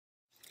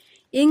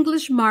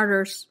English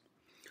martyrs.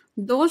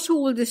 Those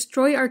who will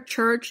destroy our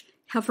church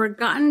have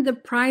forgotten the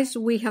price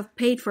we have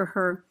paid for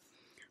her.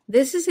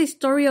 This is a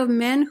story of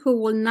men who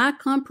will not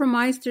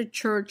compromise their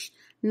church,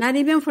 not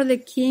even for the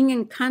king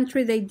and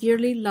country they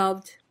dearly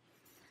loved.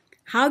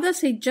 How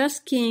does a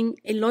just king,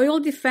 a loyal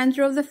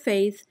defender of the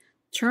faith,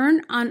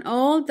 turn on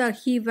all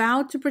that he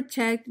vowed to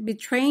protect,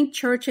 betraying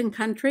church and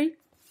country?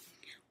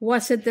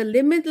 Was it the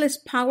limitless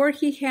power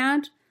he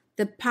had,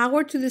 the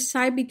power to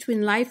decide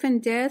between life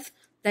and death,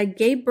 that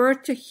gave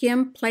birth to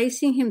him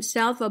placing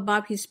himself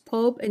above his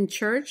pope and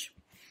church?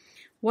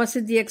 Was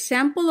it the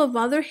example of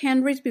other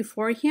Henrys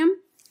before him?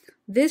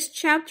 This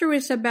chapter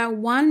is about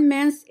one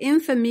man's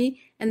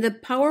infamy and the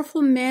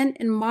powerful men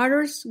and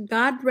martyrs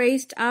God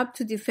raised up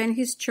to defend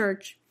his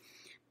church.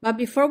 But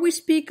before we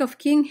speak of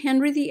King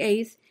Henry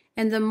VIII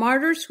and the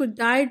martyrs who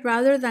died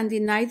rather than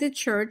deny the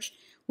church,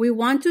 we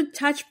want to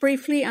touch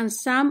briefly on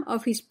some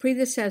of his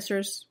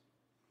predecessors.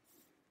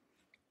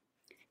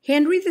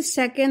 Henry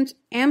II,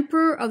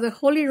 Emperor of the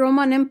Holy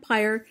Roman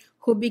Empire,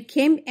 who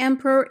became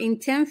emperor in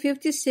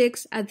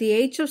 1056 at the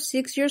age of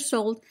 6 years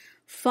old,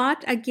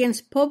 fought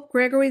against Pope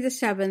Gregory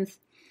VII.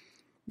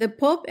 The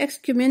Pope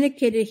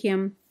excommunicated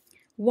him.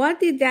 What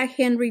did that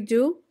Henry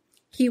do?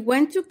 He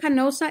went to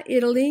Canossa,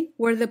 Italy,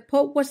 where the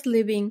Pope was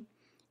living.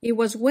 It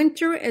was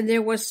winter and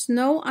there was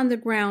snow on the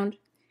ground.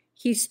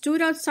 He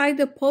stood outside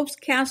the Pope's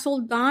castle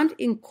donned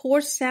in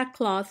coarse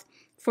sackcloth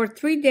for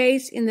 3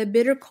 days in the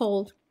bitter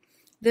cold.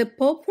 The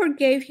Pope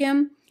forgave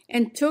him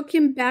and took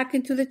him back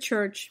into the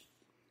church.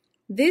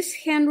 This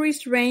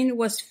Henry's reign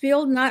was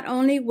filled not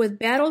only with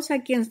battles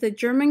against the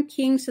German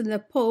kings and the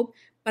Pope,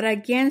 but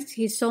against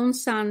his own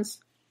sons.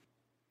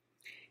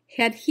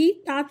 Had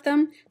he taught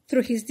them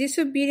through his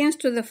disobedience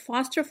to the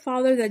foster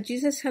father that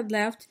Jesus had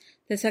left,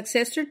 the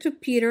successor to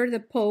Peter, the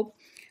Pope,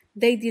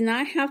 they did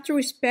not have to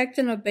respect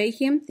and obey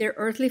him, their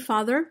earthly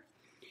father?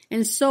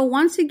 And so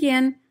once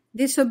again,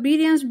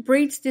 disobedience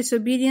breeds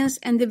disobedience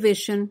and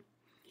division.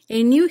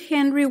 A new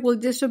Henry will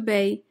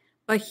disobey,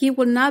 but he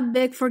will not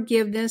beg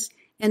forgiveness,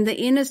 and the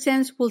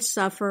innocents will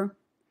suffer.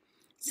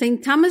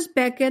 St. Thomas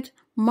Becket,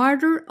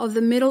 martyr of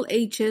the Middle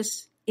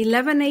Ages,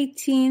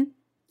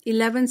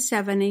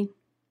 1118-1170.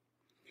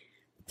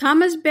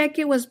 Thomas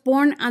Becket was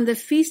born on the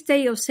feast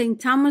day of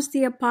St. Thomas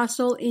the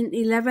Apostle in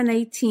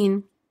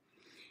 1118.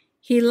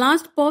 He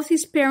lost both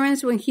his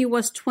parents when he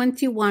was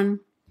 21.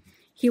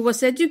 He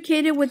was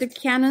educated with the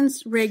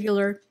canons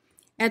regular.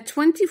 At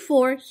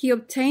 24, he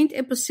obtained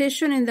a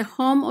position in the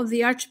home of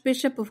the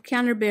Archbishop of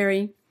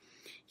Canterbury.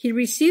 He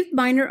received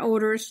minor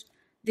orders.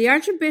 The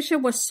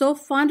Archbishop was so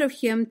fond of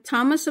him,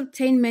 Thomas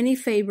obtained many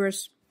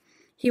favors.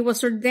 He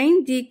was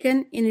ordained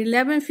deacon in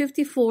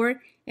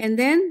 1154, and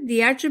then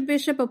the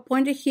Archbishop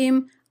appointed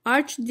him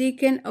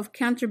Archdeacon of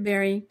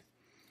Canterbury.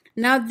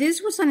 Now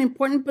this was an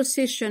important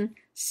position,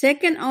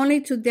 second only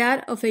to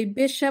that of a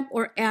bishop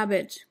or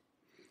abbot.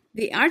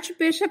 The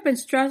Archbishop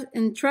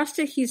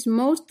entrusted his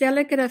most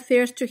delicate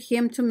affairs to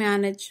him to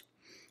manage,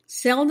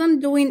 seldom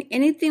doing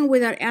anything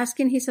without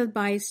asking his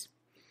advice.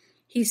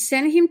 He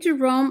sent him to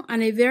Rome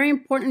on a very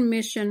important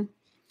mission.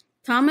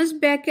 Thomas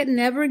Becket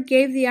never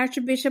gave the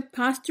Archbishop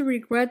cause to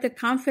regret the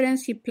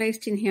confidence he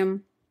placed in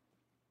him.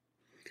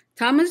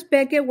 Thomas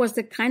Becket was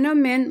the kind of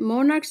man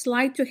monarchs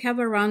like to have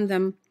around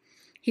them.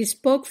 He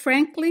spoke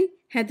frankly,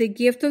 had the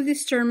gift of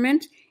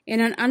discernment, and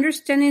an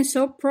understanding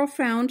so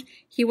profound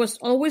he was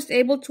always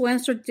able to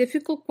answer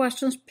difficult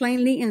questions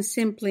plainly and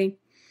simply.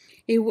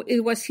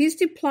 It was his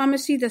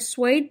diplomacy that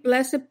swayed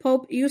blessed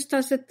Pope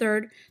Eustace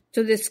III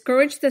to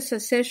discourage the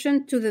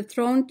succession to the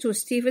throne to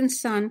Stephen's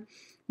son,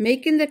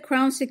 making the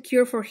crown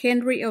secure for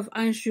Henry of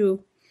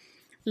Anjou.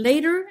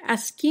 Later,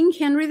 as King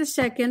Henry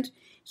II,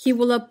 he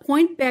will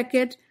appoint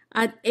Becket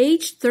at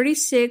age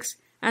 36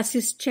 as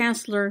his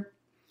chancellor.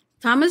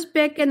 Thomas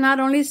Becket not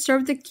only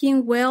served the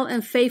king well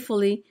and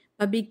faithfully,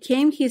 but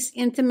became his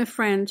intimate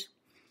friend.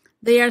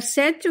 They are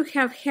said to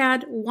have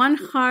had one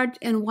heart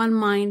and one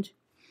mind.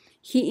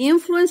 He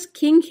influenced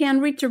King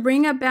Henry to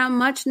bring about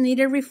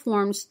much-needed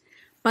reforms,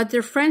 but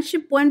their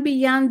friendship went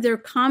beyond their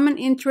common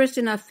interest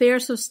in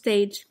affairs of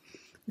state.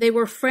 They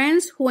were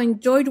friends who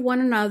enjoyed one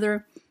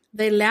another.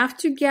 They laughed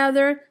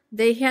together.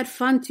 They had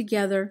fun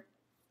together.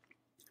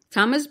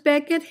 Thomas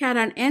Becket had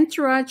an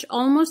entourage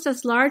almost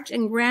as large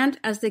and grand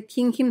as the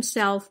king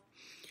himself.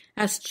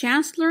 As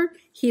chancellor,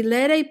 he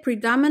led a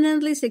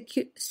predominantly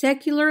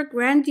secular,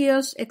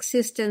 grandiose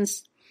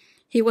existence.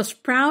 He was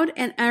proud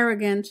and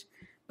arrogant,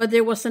 but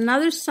there was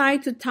another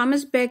side to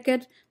Thomas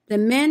Becket. The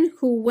man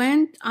who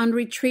went on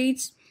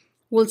retreats,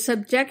 would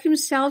subject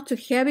himself to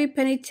heavy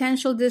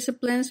penitential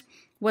disciplines,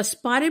 was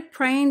spotted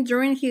praying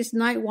during his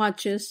night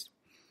watches.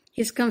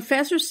 His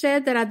confessor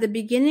said that at the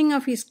beginning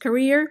of his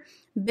career,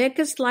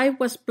 Becket's life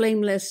was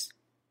blameless,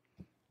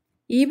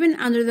 even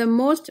under the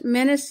most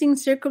menacing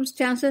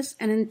circumstances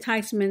and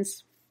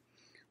enticements.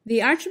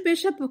 The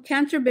Archbishop of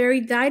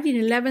Canterbury died in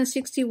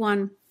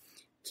 1161.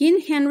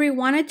 King Henry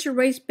wanted to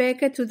raise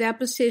Becket to that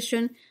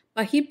position,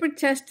 but he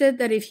protested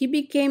that if he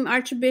became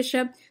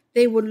Archbishop,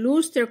 they would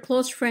lose their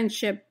close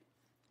friendship.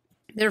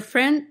 Their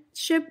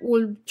friendship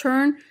would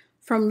turn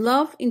from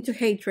love into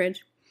hatred.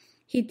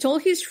 He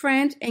told his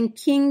friend and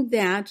king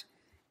that,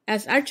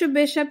 as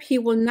Archbishop, he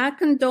will not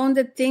condone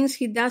the things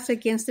he does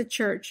against the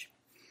church.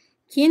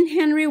 King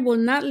Henry will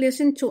not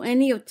listen to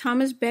any of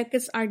Thomas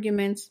Becket's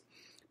arguments,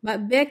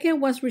 but Becket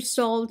was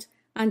resolved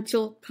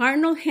until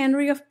Cardinal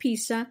Henry of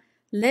Pisa,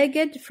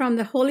 legate from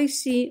the Holy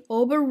See,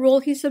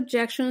 overruled his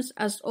objections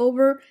as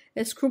over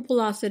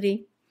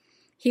scrupulosity.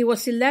 He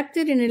was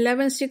elected in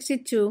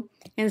 1162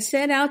 and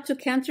set out to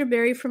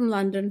Canterbury from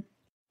London.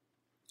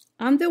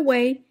 On the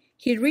way,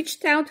 he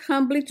reached out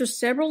humbly to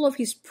several of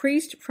his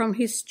priests from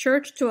his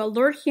church to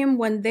alert him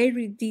when they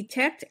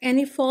detect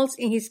any faults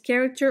in his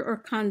character or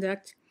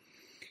conduct.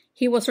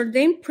 He was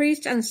ordained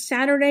priest on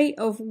Saturday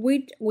of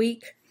Wheat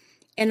Week,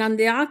 and on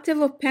the octave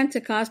of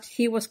Pentecost,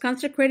 he was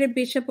consecrated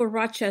Bishop of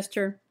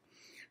Rochester.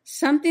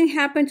 Something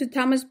happened to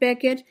Thomas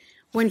Becket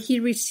when he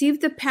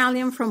received the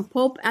pallium from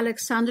Pope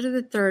Alexander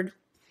III.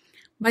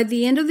 By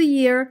the end of the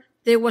year,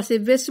 there was a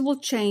visible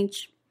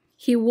change.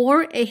 He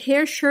wore a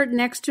hair shirt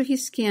next to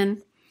his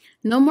skin.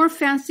 No more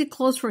fancy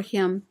clothes for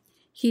him.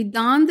 He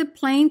donned the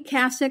plain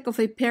cassock of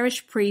a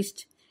parish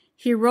priest.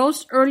 He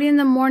rose early in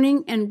the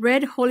morning and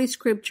read Holy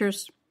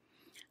Scriptures.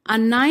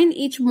 At 9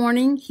 each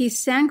morning, he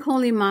sang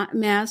Holy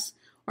Mass,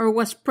 or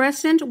was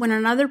present when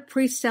another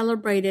priest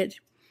celebrated.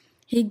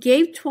 He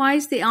gave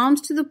twice the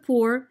alms to the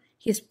poor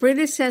his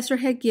predecessor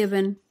had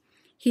given.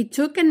 He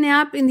took a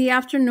nap in the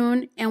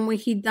afternoon, and when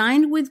he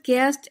dined with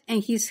guests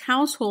and his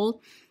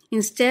household,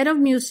 instead of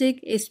music,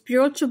 a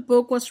spiritual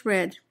book was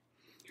read.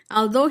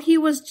 Although he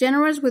was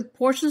generous with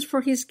portions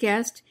for his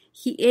guests,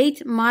 he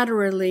ate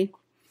moderately.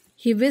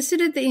 He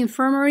visited the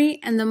infirmary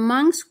and the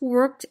monks who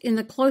worked in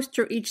the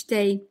cloister each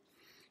day.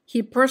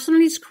 He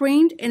personally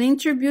screened and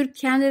interviewed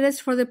candidates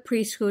for the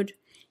priesthood.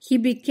 He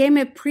became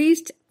a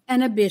priest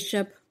and a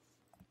bishop.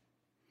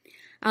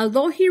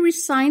 Although he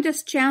resigned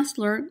as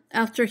chancellor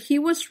after he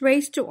was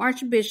raised to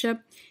archbishop,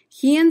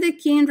 he and the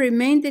king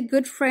remained the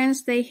good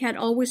friends they had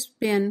always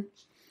been,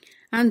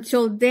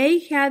 until they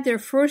had their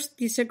first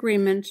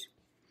disagreement.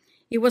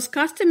 It was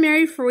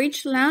customary for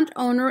each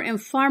landowner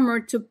and farmer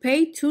to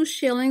pay 2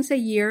 shillings a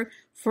year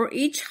for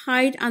each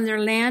hide on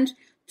their land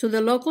to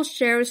the local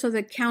sheriffs of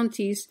the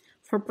counties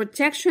for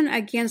protection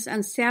against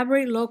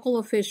unsavory local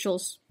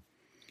officials.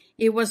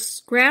 It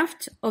was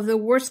graft of the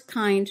worst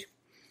kind.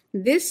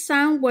 This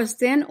sum was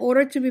then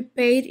ordered to be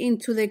paid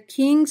into the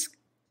king's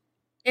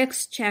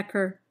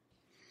exchequer.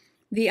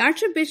 The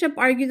archbishop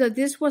argued that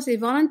this was a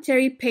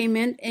voluntary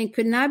payment and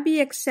could not be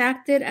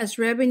exacted as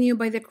revenue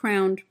by the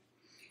crown.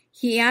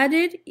 He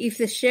added, if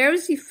the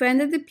sheriffs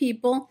offended the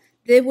people,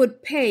 they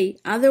would pay,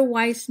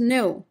 otherwise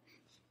no.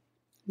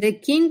 The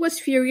king was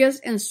furious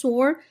and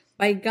swore,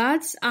 by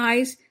God's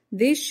eyes,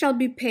 this shall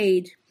be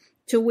paid,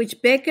 to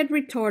which Becket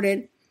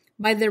retorted,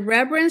 by the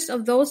reverence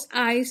of those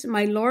eyes,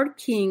 my lord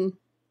king.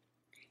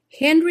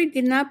 Henry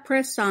did not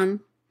press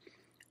on,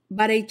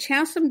 but a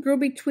chasm grew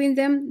between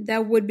them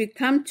that would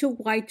become too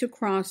wide to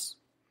cross.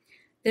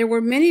 There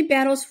were many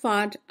battles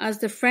fought as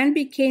the friend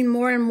became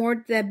more and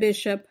more the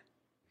bishop.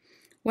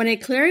 When a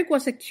cleric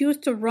was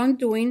accused of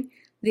wrongdoing,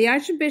 the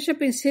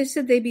archbishop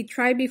insisted they be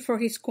tried before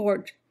his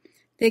court.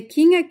 The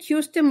king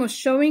accused him of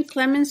showing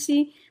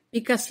clemency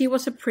because he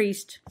was a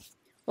priest.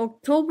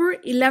 October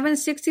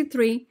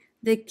 1163,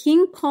 the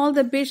king called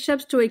the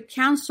bishops to a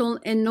council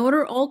and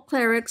ordered all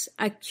clerics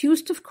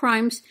accused of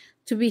crimes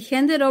to be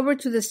handed over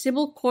to the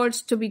civil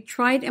courts to be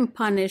tried and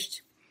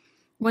punished.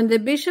 When the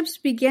bishops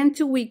began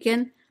to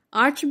weaken,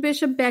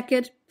 Archbishop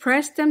Becket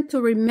pressed them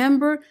to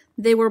remember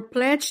they were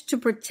pledged to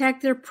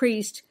protect their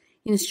priests,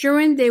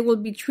 ensuring they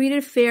would be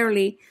treated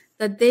fairly,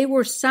 that they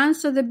were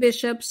sons of the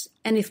bishops,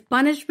 and if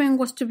punishment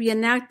was to be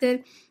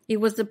enacted, it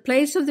was the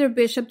place of their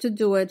bishop to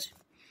do it.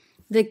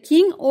 The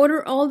king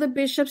ordered all the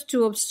bishops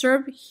to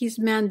observe his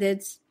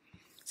mandates.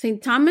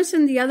 St. Thomas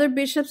and the other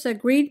bishops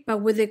agreed,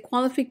 but with a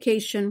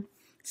qualification,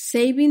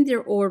 saving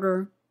their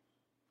order.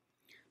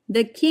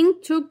 The king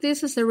took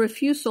this as a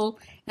refusal,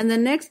 and the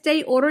next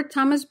day ordered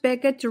Thomas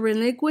Becket to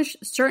relinquish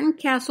certain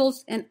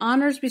castles and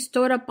honors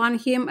bestowed upon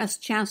him as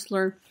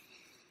chancellor.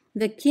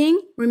 The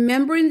king,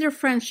 remembering their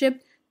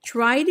friendship,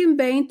 tried in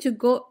vain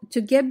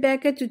to get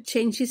Becket to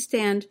change his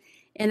stand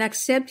and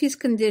accept his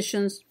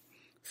conditions.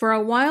 For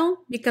a while,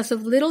 because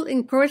of little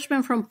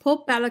encouragement from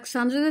Pope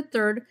Alexander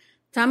III,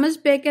 Thomas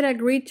Becket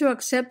agreed to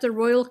accept the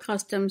royal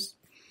customs.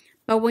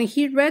 But when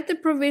he read the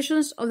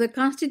provisions of the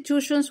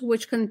constitutions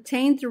which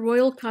contained the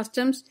royal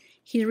customs,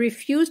 he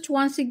refused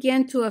once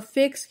again to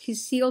affix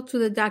his seal to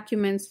the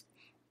documents.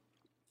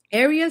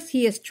 Areas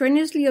he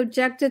strenuously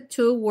objected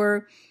to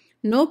were: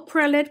 no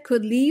prelate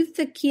could leave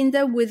the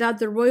kingdom without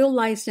the royal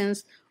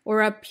license,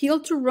 or appeal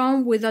to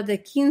Rome without the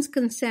king's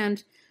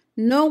consent.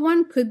 No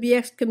one could be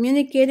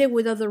excommunicated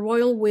without the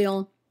royal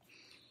will.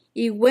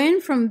 It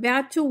went from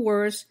bad to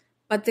worse,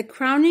 but the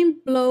crowning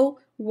blow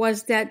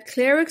was that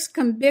clerics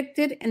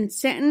convicted and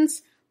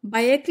sentenced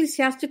by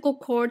ecclesiastical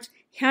courts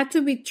had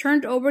to be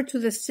turned over to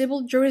the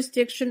civil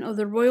jurisdiction of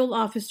the royal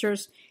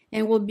officers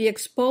and would be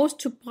exposed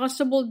to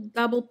possible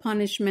double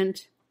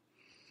punishment.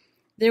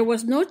 There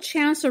was no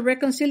chance of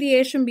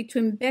reconciliation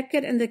between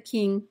Becket and the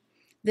king.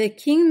 The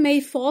king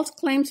made false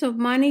claims of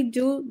money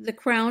due the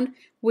crown,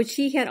 which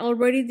he had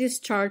already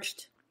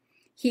discharged.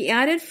 He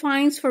added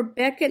fines for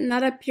Becket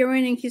not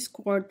appearing in his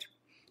court.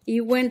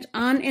 It went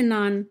on and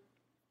on.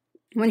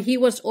 When he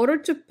was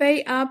ordered to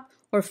pay up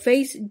or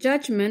face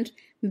judgment,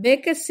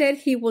 Becket said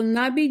he will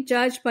not be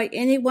judged by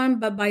anyone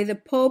but by the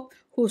Pope,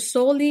 who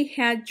solely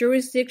had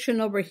jurisdiction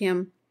over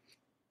him.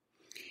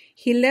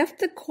 He left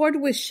the court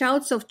with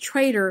shouts of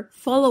traitor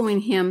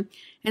following him,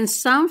 and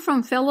some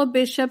from fellow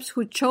bishops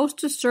who chose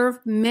to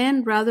serve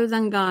men rather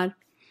than God.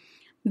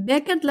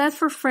 Becket left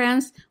for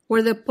France,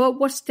 where the Pope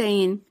was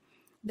staying.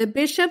 The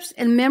bishops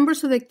and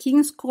members of the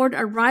king's court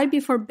arrived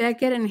before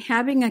Becket, and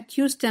having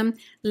accused him,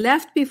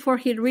 left before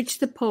he reached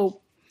the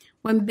Pope.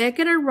 When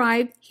Becket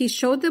arrived, he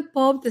showed the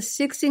Pope the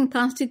 16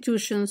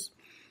 constitutions.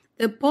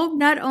 The Pope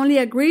not only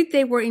agreed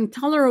they were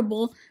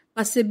intolerable,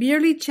 but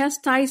severely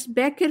chastised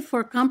Becket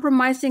for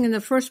compromising in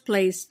the first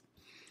place.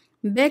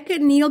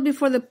 Becket kneeled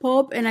before the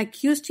Pope and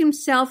accused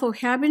himself of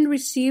having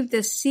received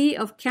the See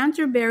of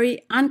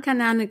Canterbury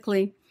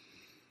uncanonically.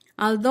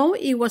 Although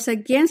it was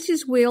against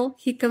his will,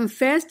 he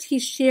confessed he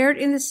shared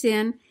in the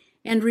sin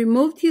and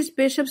removed his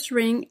bishop's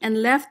ring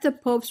and left the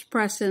Pope's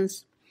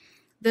presence.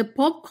 The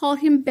Pope called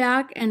him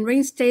back and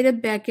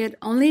reinstated Becket,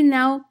 only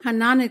now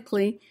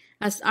canonically,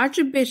 as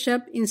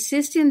Archbishop,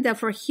 insisting that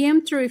for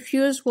him to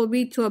refuse will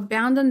be to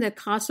abandon the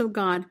cause of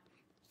God.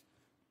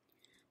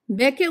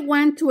 Becket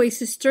went to a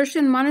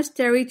Cistercian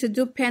monastery to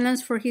do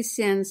penance for his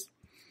sins.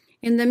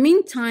 In the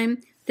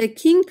meantime, the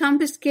king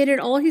confiscated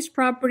all his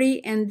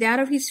property and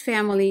that of his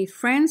family,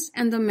 friends,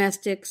 and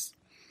domestics.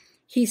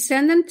 He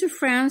sent them to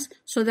France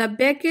so that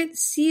Becket,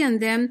 seeing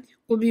them,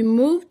 would be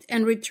moved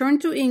and return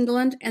to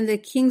England and the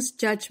king's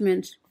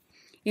judgment.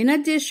 In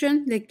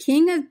addition, the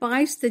king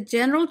advised the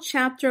general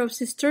chapter of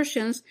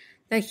Cistercians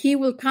that he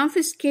will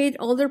confiscate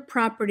all their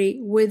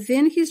property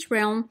within his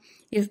realm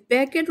if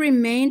Becket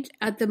remained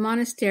at the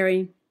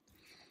monastery.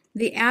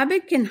 The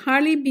abbot can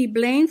hardly be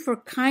blamed for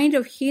kind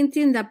of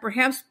hinting that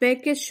perhaps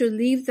Becket should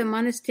leave the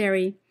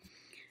monastery.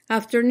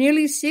 After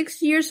nearly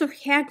 6 years of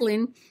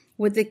haggling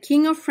with the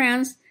King of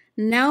France,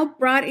 now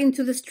brought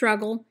into the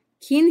struggle,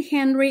 King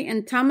Henry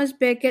and Thomas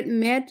Becket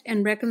met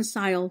and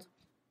reconciled.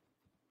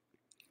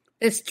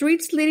 The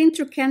streets leading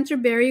to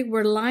Canterbury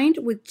were lined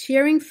with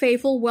cheering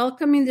faithful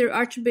welcoming their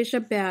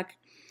archbishop back.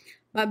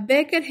 But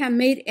Becket had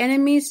made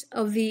enemies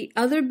of the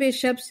other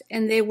bishops,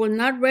 and they would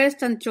not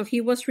rest until he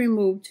was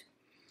removed.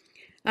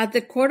 At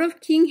the court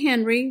of King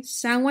Henry,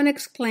 someone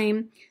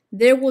exclaimed,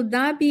 "There will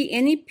not be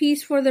any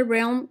peace for the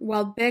realm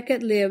while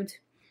Becket lived."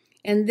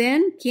 And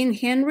then King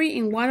Henry,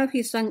 in one of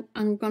his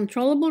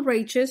uncontrollable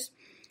rages,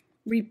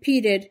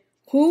 repeated,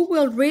 "Who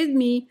will rid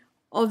me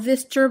of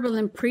this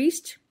turbulent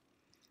priest?"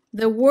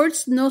 The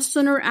words no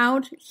sooner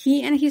out,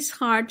 he and his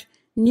heart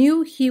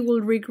knew he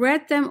would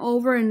regret them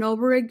over and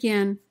over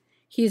again.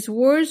 His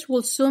words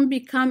will soon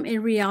become a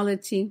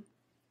reality.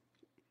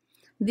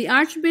 The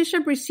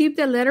archbishop received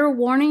a letter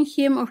warning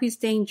him of his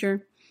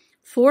danger.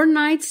 4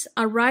 knights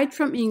arrived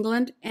from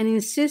England and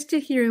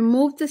insisted he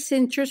remove the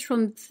cinctures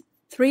from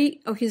 3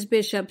 of his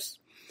bishops.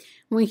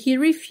 When he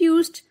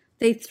refused,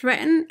 they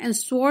threatened and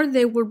swore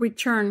they would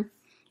return,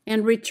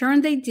 and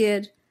return they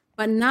did,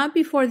 but not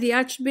before the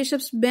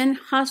archbishop's men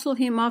hustled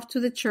him off to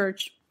the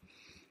church.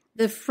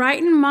 The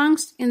frightened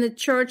monks in the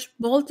church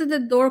bolted the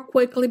door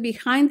quickly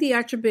behind the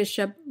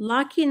archbishop,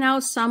 locking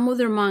out some of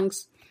their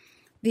monks.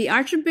 The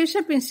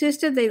archbishop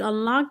insisted they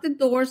unlock the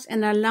doors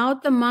and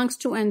allowed the monks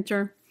to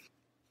enter.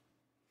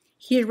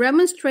 He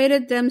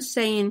remonstrated them,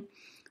 saying,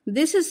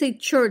 "This is a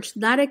church,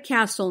 not a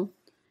castle."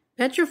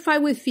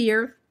 Petrified with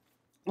fear,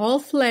 all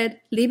fled,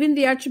 leaving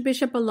the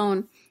archbishop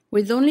alone,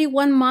 with only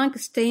 1 monk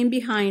staying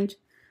behind.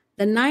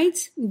 The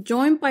knights,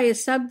 joined by a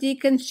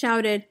subdeacon,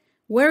 shouted,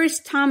 "Where is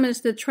Thomas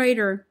the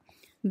traitor?"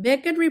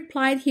 Becket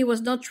replied he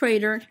was no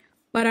traitor,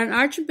 but an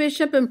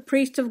archbishop and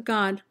priest of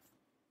God.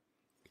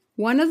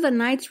 One of the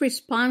knights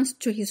responds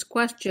to his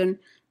question,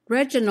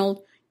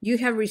 "Reginald, you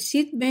have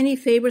received many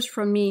favors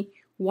from me.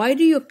 Why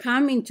do you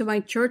come into my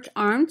church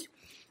armed?"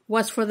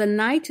 Was for the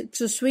knight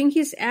to swing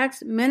his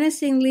axe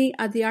menacingly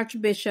at the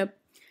archbishop.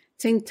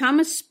 St.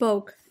 Thomas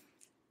spoke,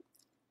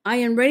 "I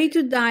am ready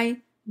to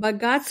die, but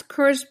God's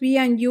curse be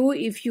on you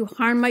if you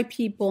harm my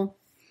people."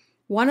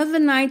 One of the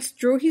knights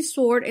drew his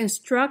sword and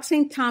struck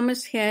St.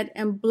 Thomas' head,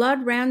 and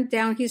blood ran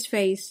down his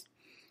face.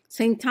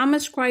 St.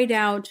 Thomas cried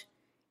out,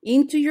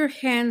 "Into your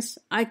hands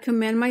I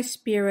commend my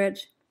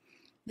spirit."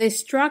 They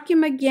struck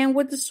him again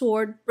with the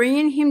sword,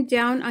 bringing him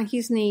down on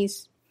his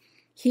knees.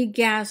 He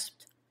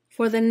gasped,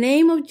 "For the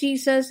name of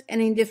Jesus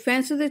and in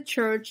defense of the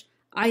church,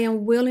 I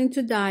am willing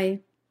to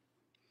die."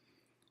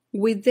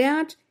 With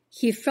that,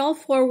 he fell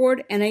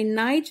forward, and a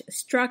knight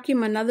struck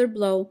him another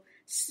blow,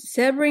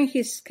 severing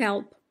his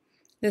scalp.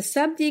 The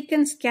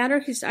subdeacon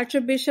scattered his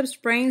archbishop's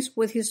brains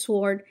with his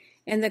sword,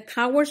 and the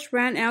cowards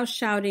ran out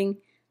shouting,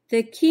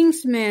 "The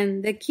king's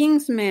men! The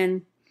king's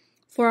men!"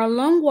 For a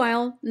long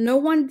while, no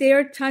one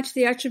dared touch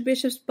the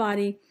archbishop's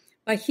body,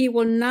 but he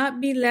will not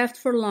be left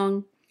for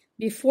long.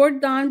 Before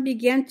dawn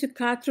began to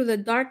cut through the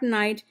dark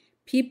night,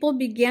 people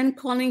began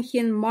calling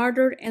him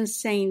martyr and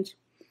saint.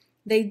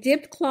 They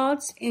dipped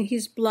cloths in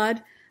his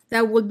blood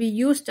that would be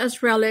used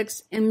as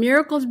relics, and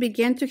miracles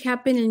began to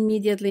happen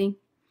immediately.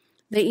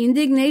 The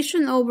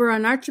indignation over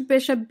an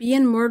archbishop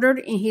being murdered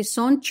in his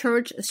own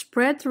church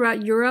spread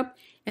throughout Europe,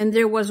 and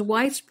there was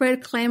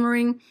widespread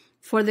clamoring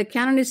for the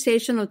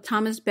canonization of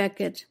Thomas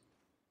Becket.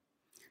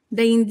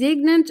 The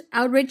indignant,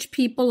 outraged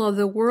people of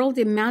the world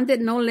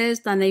demanded no less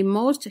than a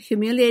most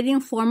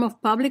humiliating form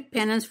of public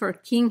penance for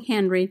King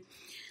Henry.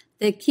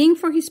 The king,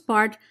 for his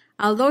part,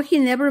 although he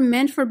never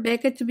meant for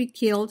Becket to be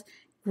killed,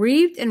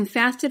 grieved and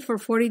fasted for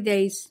 40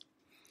 days.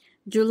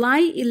 July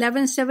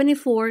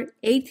 1174,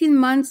 18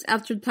 months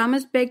after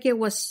Thomas Becket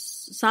was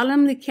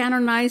solemnly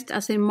canonized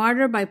as a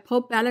martyr by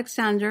Pope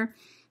Alexander,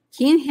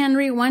 King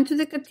Henry went to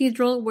the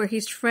cathedral where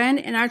his friend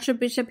and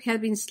archbishop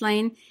had been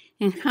slain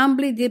and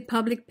humbly did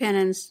public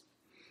penance.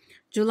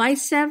 July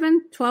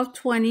 7,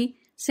 1220,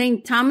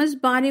 St. Thomas'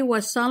 body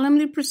was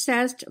solemnly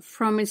processed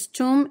from its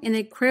tomb in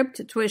a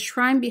crypt to a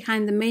shrine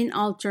behind the main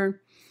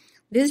altar.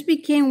 This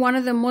became one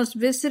of the most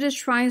visited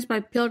shrines by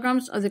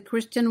pilgrims of the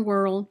Christian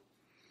world.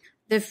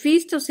 The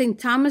feast of St.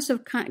 Thomas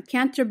of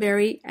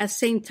Canterbury, as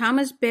St.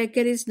 Thomas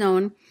Becket is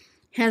known,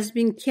 has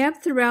been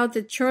kept throughout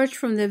the church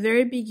from the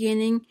very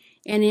beginning,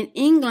 and in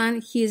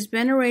England he is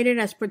venerated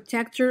as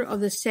protector of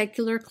the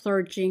secular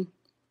clergy.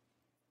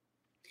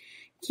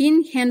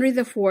 King Henry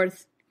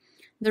IV.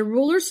 The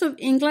rulers of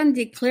England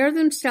declared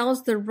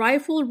themselves the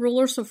rightful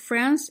rulers of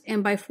France,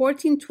 and by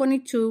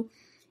 1422,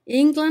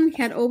 England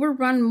had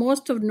overrun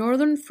most of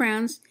northern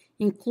France,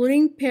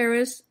 including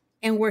Paris,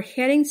 and were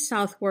heading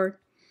southward.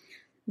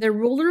 The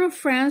ruler of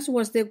France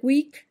was the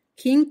weak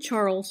King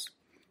Charles,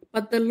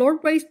 but the Lord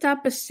raised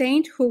up a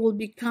saint who will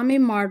become a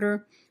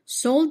martyr,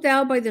 sold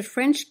out by the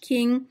French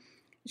king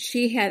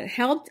she had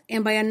helped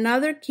and by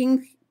another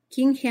King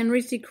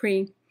Henry's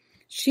decree.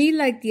 She,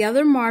 like the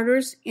other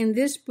martyrs in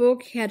this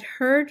book, had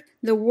heard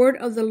the word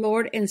of the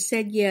Lord and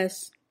said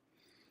yes.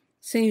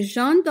 Saint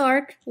Jeanne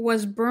d'Arc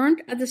was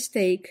burned at the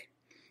stake.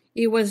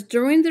 It was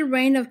during the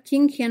reign of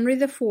King Henry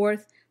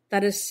IV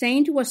that a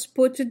saint was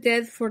put to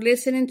death for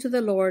listening to the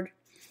Lord.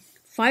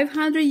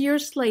 500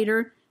 years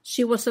later,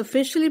 she was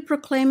officially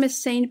proclaimed a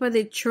saint by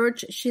the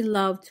church she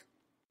loved.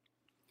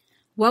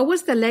 What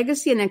was the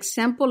legacy and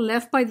example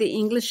left by the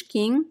English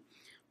king?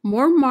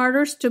 More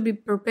martyrs to be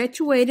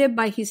perpetuated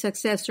by his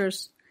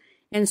successors.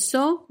 And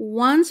so,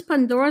 once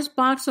Pandora's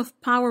box of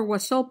power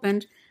was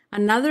opened,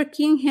 another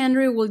King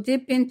Henry will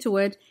dip into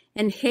it,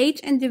 and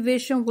hate and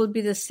division will be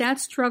the sad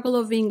struggle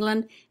of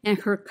England and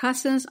her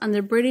cousins on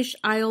the British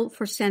Isle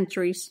for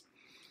centuries.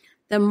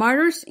 The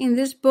martyrs in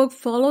this book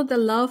follow the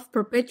love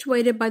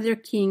perpetuated by their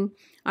king,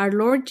 our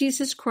Lord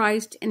Jesus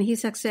Christ, and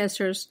his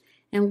successors,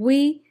 and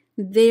we,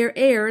 their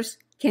heirs,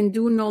 can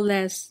do no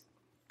less.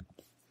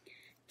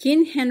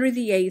 King Henry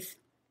VIII.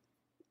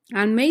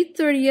 On May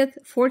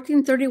 30th,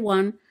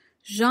 1431,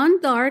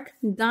 Jeanne d'Arc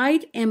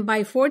died, and by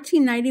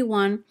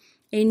 1491,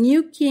 a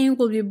new king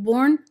will be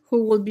born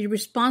who will be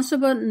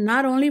responsible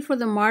not only for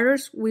the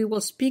martyrs we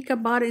will speak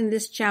about in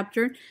this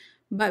chapter,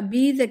 but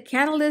be the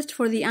catalyst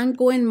for the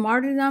ongoing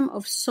martyrdom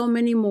of so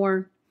many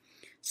more.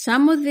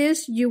 Some of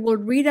this you will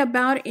read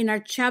about in our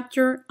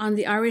chapter on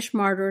the Irish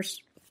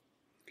martyrs.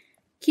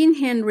 King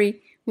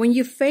Henry, when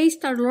you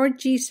faced our Lord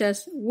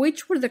Jesus,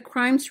 which were the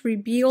crimes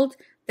revealed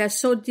that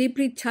so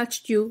deeply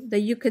touched you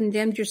that you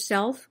condemned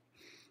yourself?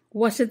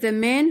 Was it the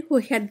men who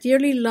had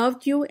dearly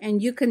loved you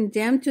and you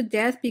condemned to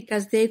death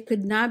because they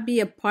could not be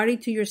a party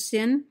to your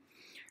sin?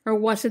 Or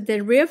was it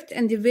the rift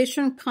and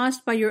division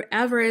caused by your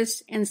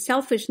avarice and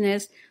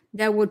selfishness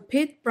that would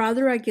pit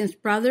brother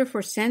against brother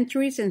for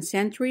centuries and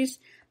centuries,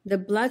 the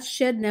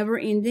bloodshed never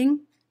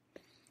ending?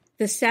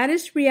 The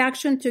saddest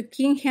reaction to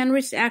King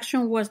Henry's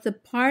action was the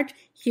part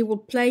he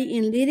would play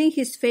in leading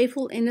his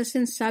faithful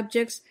innocent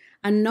subjects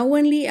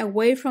unknowingly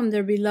away from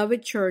their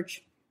beloved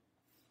church.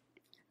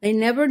 They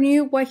never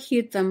knew what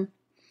hit them.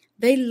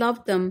 They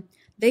loved them.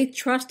 They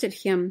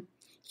trusted him.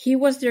 He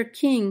was their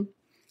king.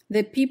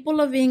 The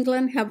people of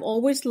England have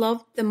always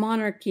loved the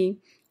monarchy,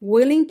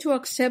 willing to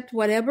accept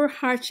whatever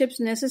hardships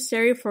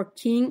necessary for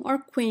king or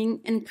queen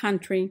and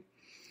country.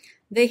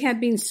 They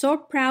had been so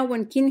proud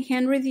when King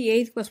Henry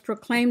VIII was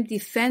proclaimed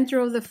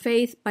Defender of the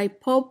Faith by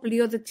Pope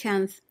Leo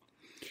X.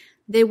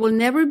 They will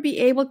never be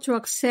able to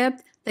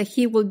accept that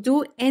he will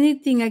do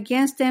anything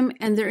against them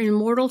and their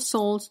immortal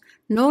souls,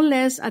 no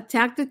less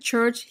attack the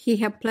church he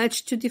had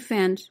pledged to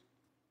defend.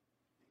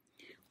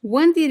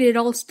 When did it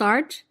all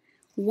start?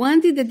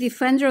 When did the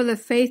Defender of the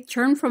Faith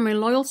turn from a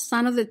loyal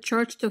son of the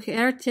church to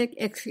heretic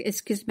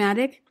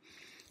schismatic?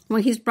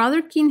 When his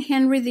brother King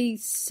Henry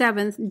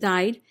VII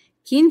died,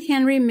 King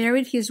Henry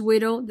married his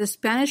widow, the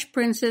Spanish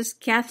princess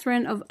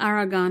Catherine of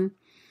Aragon.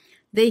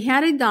 They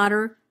had a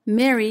daughter,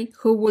 Mary,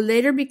 who would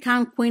later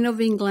become Queen of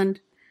England.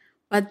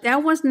 But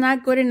that was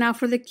not good enough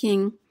for the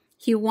king.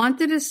 He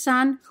wanted a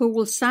son who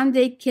would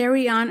someday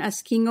carry on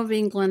as King of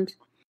England.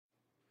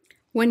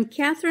 When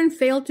Catherine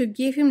failed to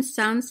give him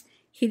sons,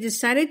 he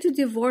decided to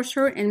divorce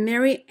her and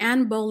marry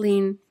Anne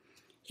Boleyn.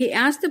 He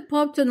asked the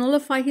Pope to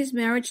nullify his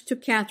marriage to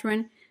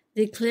Catherine,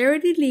 declare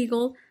it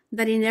illegal,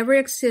 that it never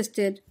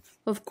existed.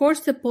 Of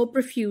course, the Pope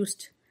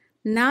refused.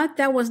 Now,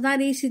 that was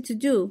not easy to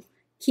do.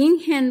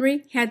 King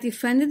Henry had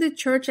defended the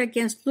Church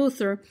against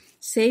Luther,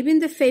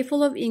 saving the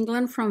faithful of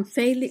England from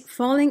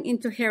falling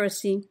into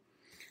heresy.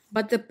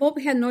 But the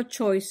Pope had no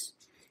choice.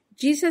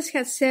 Jesus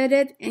had said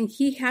it, and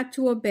he had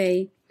to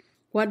obey.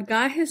 What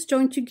God has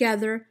joined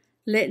together,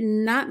 let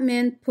not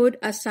men put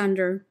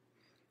asunder.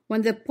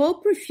 When the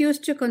Pope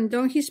refused to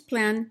condone his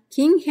plan,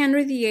 King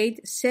Henry VIII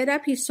set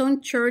up his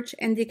own church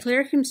and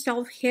declared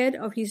himself head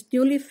of his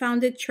newly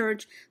founded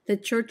church, the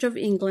Church of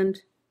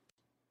England.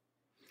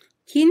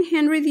 King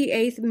Henry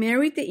VIII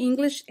married the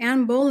English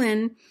Anne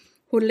Boleyn,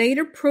 who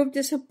later proved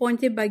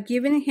disappointed by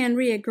giving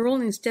Henry a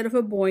girl instead of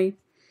a boy.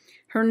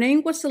 Her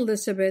name was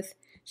Elizabeth.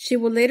 She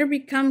would later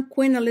become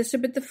Queen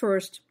Elizabeth I.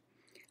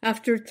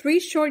 After 3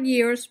 short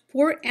years,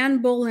 poor Anne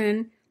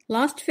Boleyn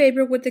lost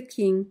favor with the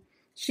king.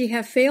 She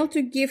had failed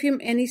to give him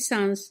any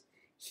sons.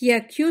 He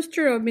accused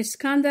her of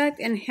misconduct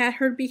and had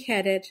her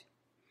beheaded.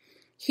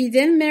 He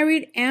then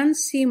married Anne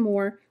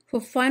Seymour, who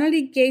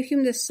finally gave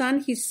him the son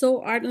he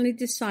so ardently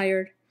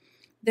desired.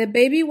 The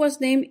baby was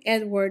named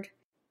Edward.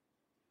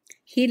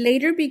 He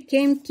later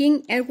became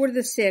King Edward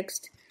VI.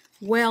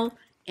 Well,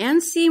 Anne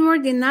Seymour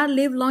did not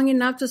live long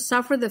enough to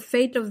suffer the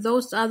fate of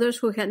those others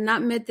who had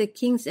not met the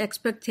king's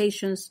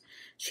expectations.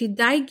 She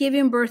died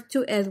giving birth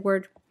to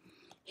Edward.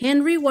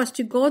 Henry was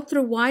to go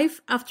through wife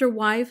after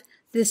wife,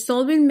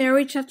 dissolving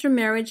marriage after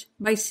marriage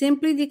by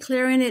simply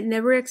declaring it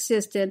never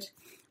existed,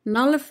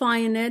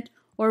 nullifying it,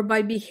 or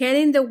by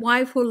beheading the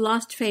wife who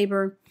lost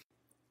favor.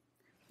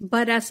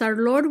 But as our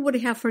Lord would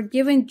have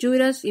forgiven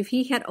Judas if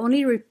he had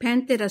only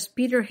repented as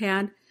Peter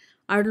had,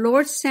 our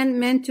Lord sent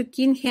men to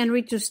King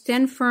Henry to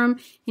stand firm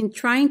in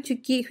trying to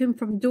keep him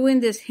from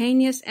doing this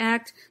heinous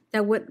act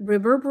that would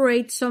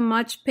reverberate so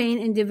much pain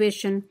and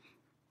division.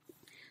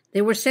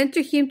 They were sent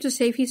to him to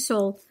save his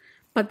soul,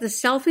 but the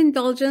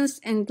self-indulgence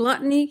and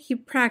gluttony he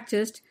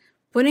practiced,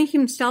 putting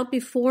himself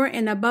before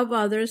and above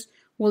others,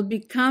 will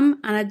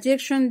become an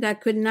addiction that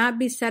could not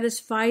be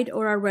satisfied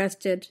or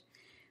arrested.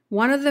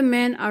 One of the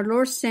men our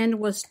Lord sent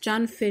was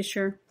John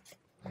Fisher.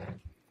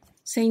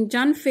 St.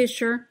 John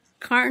Fisher,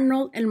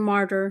 Cardinal and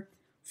Martyr,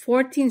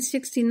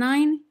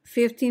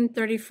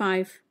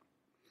 1469-1535.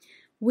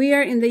 We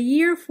are in the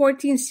year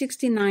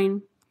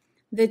 1469.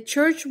 The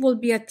Church will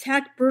be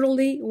attacked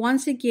brutally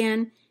once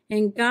again,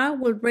 and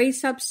God will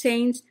raise up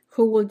saints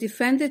who will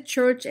defend the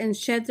Church and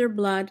shed their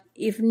blood,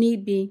 if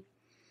need be.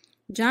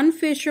 John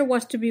Fisher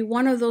was to be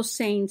one of those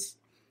saints.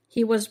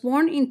 He was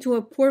born into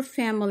a poor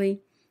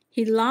family.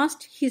 He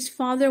lost his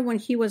father when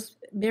he was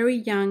very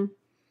young.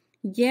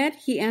 Yet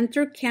he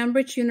entered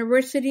Cambridge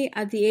University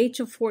at the age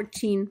of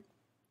 14.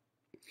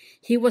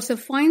 He was a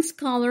fine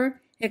scholar,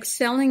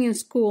 excelling in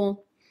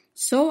school.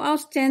 So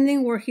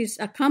outstanding were his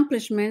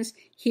accomplishments,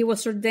 he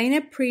was ordained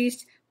a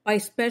priest by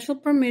special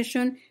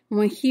permission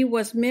when he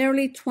was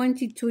merely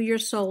 22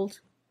 years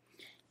old.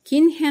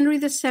 King Henry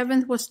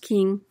VII was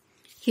king.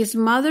 His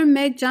mother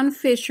met John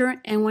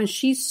Fisher, and when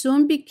she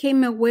soon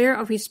became aware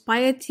of his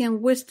piety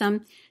and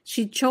wisdom,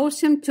 she chose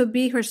him to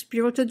be her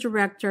spiritual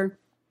director.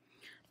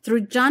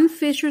 Through John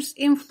Fisher's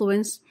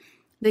influence,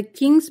 the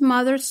king's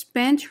mother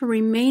spent her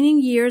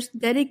remaining years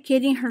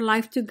dedicating her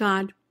life to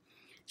God.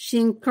 She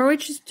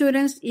encouraged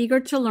students eager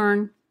to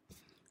learn.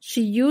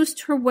 She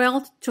used her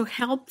wealth to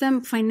help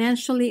them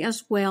financially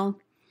as well.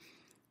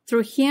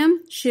 Through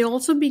him, she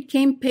also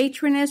became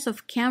patroness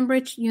of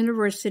Cambridge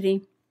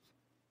University.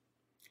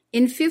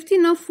 In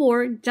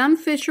 1504, John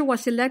Fisher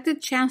was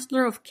elected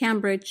Chancellor of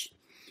Cambridge.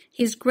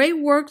 His great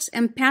works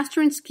and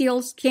pastoring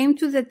skills came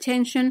to the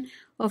attention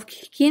of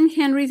King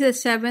Henry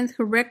VII,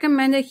 who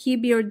recommended he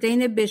be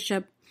ordained a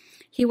bishop.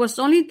 He was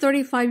only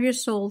 35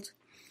 years old.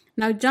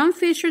 Now, John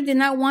Fisher did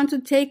not want to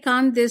take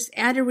on this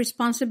added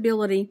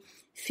responsibility,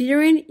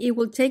 fearing it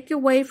will take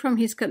away from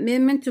his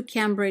commitment to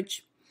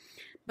Cambridge.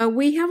 But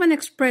we have an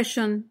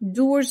expression,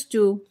 doers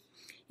do.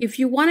 If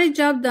you want a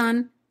job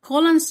done,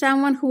 call on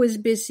someone who is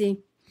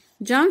busy.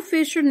 John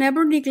Fisher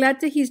never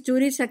neglected his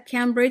duties at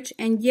Cambridge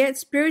and yet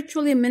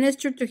spiritually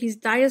ministered to his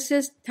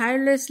diocese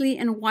tirelessly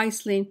and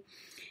wisely.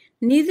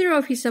 Neither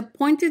of his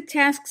appointed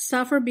tasks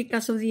suffered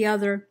because of the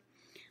other.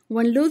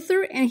 When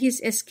Luther and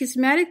his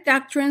schismatic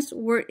doctrines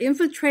were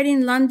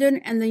infiltrating London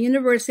and the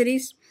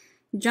universities,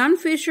 John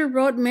Fisher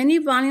wrote many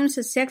volumes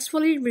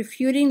successfully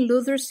refuting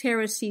Luther's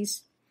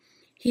heresies.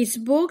 His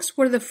books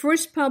were the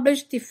first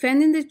published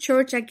defending the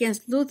Church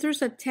against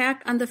Luther's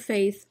attack on the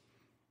faith.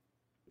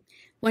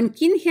 When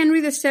King Henry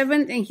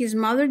VII and his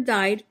mother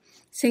died,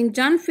 St.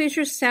 John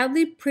Fisher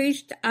sadly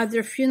preached at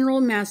their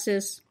funeral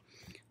masses.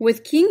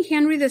 With King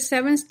Henry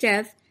VII's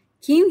death,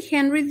 King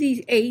Henry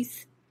VIII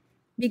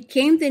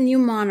became the new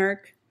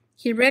monarch.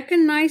 He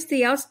recognized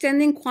the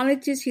outstanding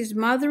qualities his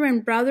mother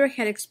and brother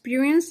had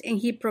experienced, and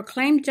he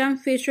proclaimed John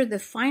Fisher the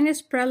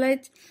finest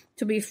prelate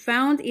to be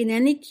found in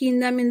any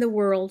kingdom in the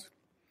world.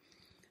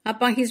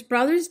 Upon his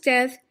brother's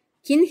death,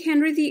 King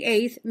Henry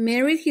VIII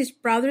married his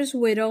brother's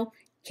widow,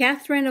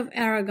 Catherine of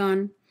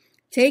Aragon.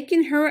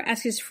 taking her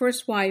as his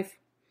first wife.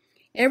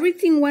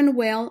 Everything went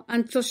well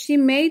until she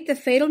made the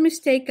fatal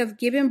mistake of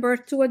giving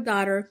birth to a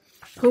daughter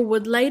who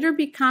would later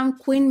become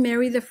Queen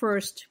Mary I.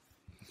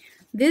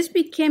 This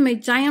became a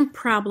giant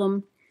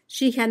problem.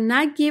 She had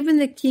not given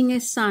the king a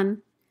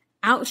son.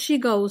 Out she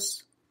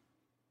goes.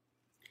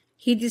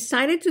 He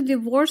decided to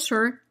divorce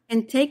her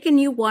and take a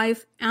new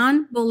wife,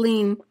 Anne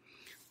Boleyn.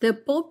 The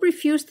Pope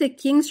refused the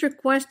king's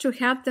request to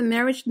have the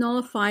marriage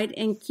nullified,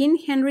 and King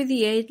Henry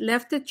VIII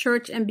left the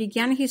church and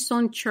began his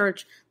own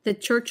church, the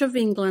Church of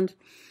England.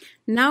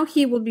 Now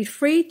he will be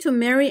free to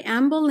marry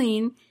Anne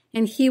Boleyn,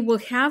 and he will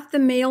have the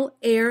male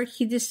heir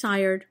he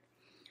desired.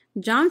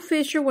 John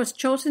Fisher was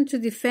chosen to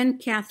defend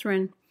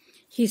Catherine.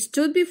 He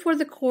stood before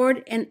the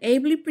court and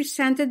ably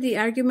presented the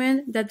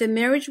argument that the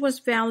marriage was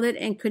valid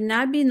and could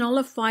not be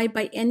nullified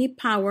by any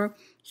power,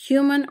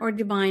 human or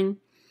divine.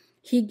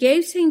 He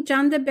gave St.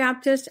 John the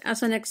Baptist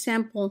as an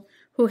example,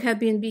 who had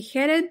been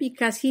beheaded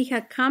because he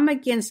had come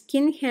against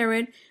King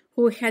Herod,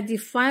 who had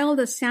defiled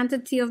the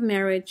sanctity of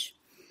marriage.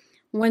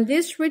 When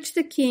this reached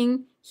the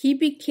king, he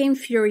became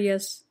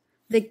furious.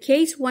 The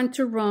case went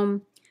to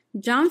Rome.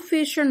 John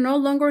Fisher no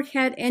longer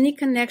had any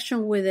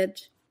connection with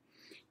it.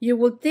 You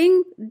would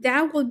think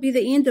that would be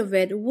the end of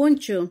it,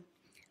 wouldn't you?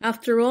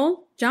 After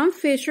all, John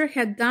Fisher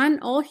had done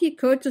all he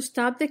could to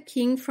stop the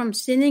king from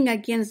sinning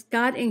against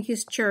God and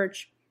his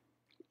church.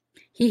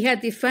 He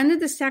had defended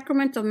the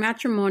sacrament of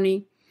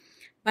matrimony.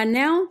 But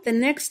now, the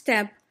next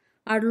step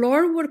our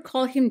Lord would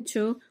call him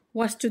to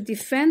was to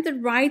defend the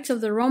rights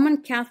of the Roman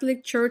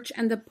Catholic Church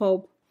and the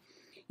Pope.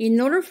 In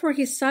order for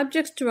his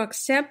subjects to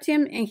accept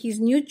him and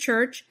his new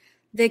church,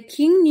 the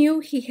king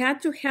knew he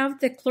had to have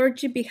the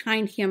clergy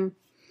behind him.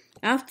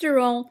 After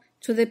all,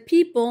 to the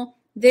people,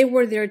 they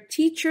were their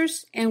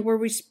teachers and were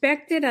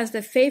respected as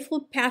the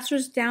faithful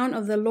passers down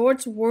of the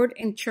Lord's word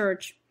and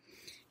church.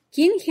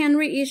 King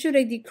Henry issued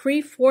a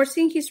decree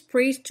forcing his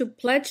priests to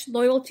pledge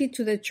loyalty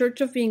to the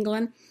Church of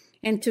England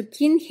and to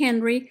King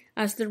Henry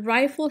as the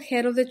rightful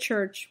head of the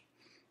church.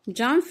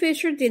 John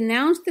Fisher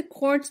denounced the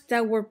courts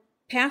that were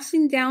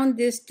passing down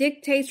these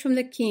dictates from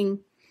the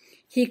king.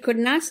 He could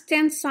not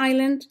stand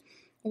silent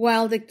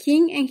while the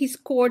king and his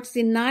courts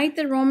denied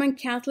the Roman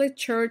Catholic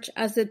Church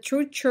as the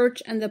true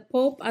church and the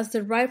Pope as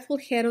the rightful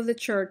head of the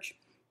church.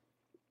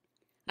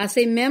 As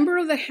a member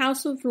of the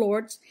House of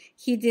Lords,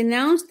 he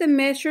denounced the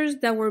measures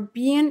that were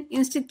being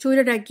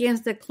instituted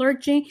against the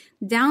clergy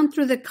down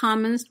through the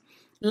Commons,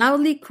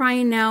 loudly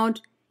crying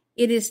out,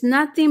 "It is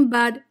nothing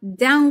but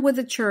down with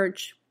the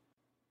church."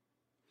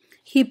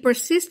 He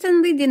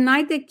persistently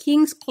denied the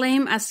king's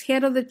claim as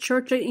head of the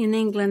church in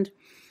England.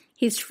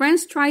 His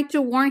friends tried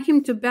to warn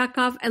him to back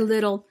off a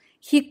little.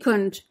 He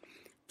couldn't.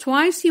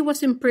 Twice he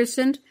was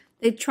imprisoned.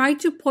 They tried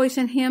to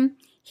poison him.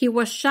 He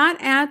was shot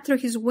at through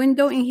his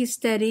window in his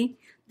study.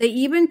 They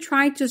even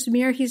tried to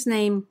smear his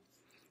name.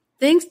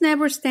 Things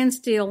never stand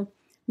still.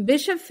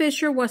 Bishop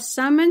Fisher was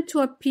summoned to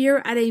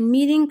appear at a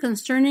meeting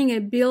concerning a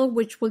bill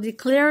which will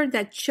declare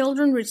that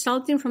children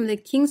resulting from the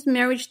king's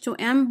marriage to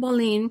Anne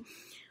Boleyn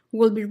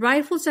will be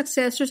rightful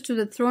successors to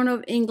the throne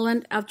of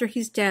England after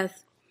his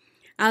death.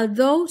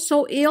 Although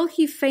so ill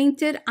he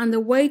fainted on the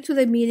way to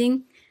the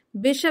meeting,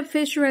 Bishop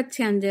Fisher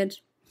attended.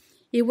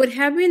 It would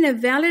have been a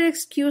valid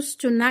excuse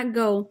to not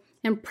go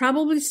and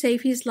probably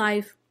save his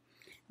life,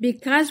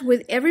 because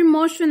with every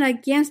motion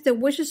against the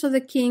wishes of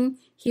the king,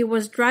 he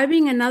was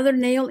driving another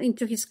nail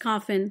into his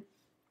coffin.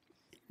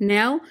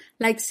 Now,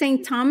 like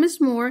St. Thomas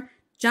More,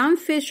 John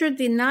Fisher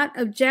did not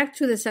object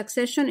to the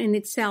succession in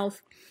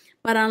itself,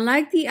 but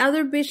unlike the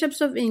other bishops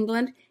of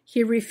England,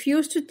 he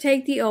refused to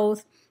take the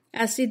oath,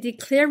 as it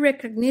declared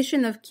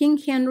recognition of King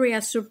Henry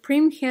as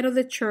supreme head of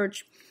the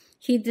church.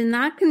 He did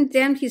not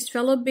condemn his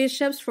fellow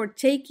bishops for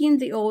taking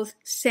the oath,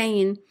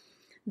 saying,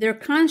 "Their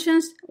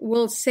conscience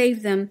will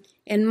save them,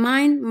 and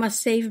mine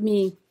must save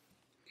me."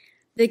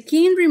 The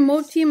king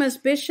removed him as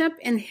bishop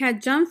and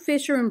had John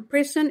Fisher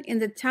imprisoned in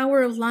the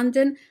Tower of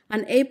London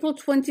on April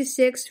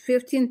 26,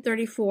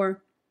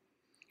 1534.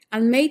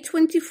 On May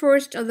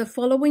 21st of the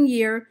following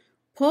year,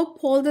 Pope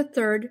Paul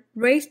III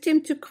raised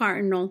him to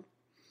cardinal.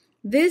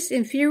 This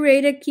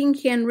infuriated King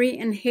Henry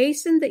and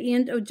hastened the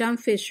end of John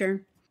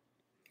Fisher.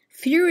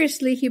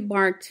 Furiously he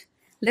barked,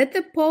 "Let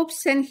the Pope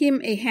send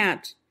him a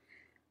hat.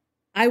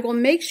 I will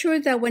make sure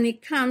that when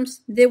it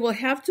comes, they will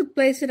have to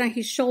place it on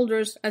his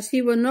shoulders, as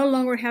he will no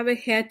longer have a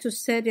head to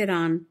set it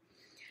on."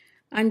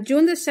 On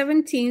June the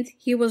 17th,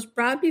 he was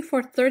brought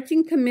before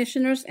 13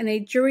 commissioners and a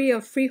jury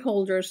of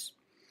freeholders.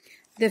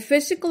 The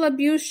physical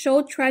abuse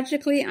showed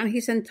tragically on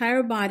his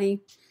entire body.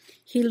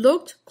 He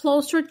looked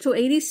closer to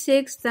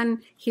 86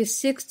 than his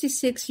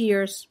 66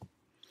 years.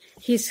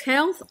 His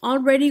health,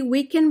 already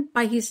weakened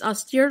by his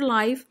austere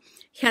life,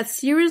 had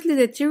seriously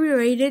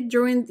deteriorated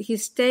during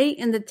his stay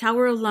in the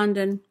Tower of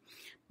London.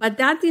 But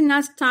that did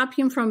not stop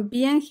him from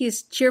being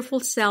his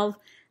cheerful self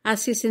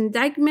as his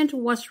indictment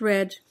was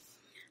read.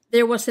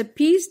 There was a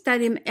peace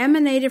that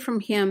emanated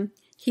from him.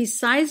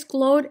 His eyes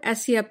glowed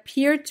as he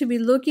appeared to be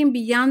looking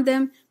beyond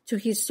them to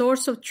his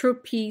source of true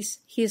peace,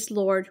 his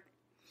Lord.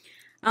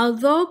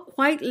 Although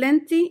quite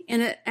lengthy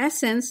in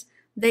essence,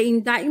 The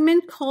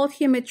indictment called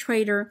him a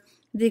traitor,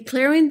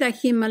 declaring that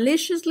he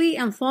maliciously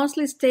and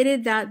falsely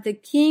stated that the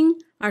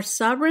king, our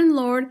sovereign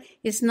lord,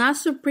 is not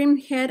supreme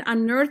head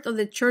on earth of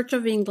the Church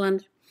of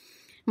England.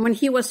 When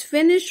he was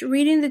finished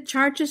reading the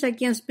charges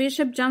against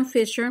Bishop John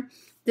Fisher,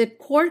 the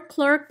court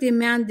clerk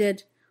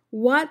demanded,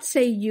 "What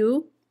say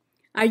you?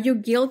 Are you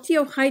guilty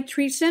of high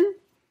treason?"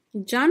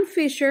 John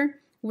Fisher,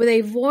 with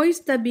a voice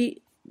that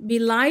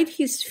belied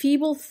his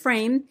feeble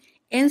frame,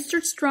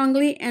 answered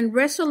strongly and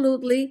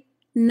resolutely,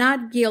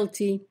 "Not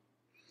guilty."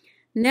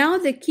 Now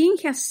the king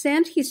has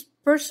sent his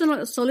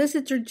personal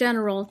Solicitor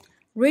General,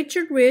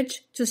 Richard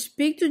Rich, to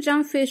speak to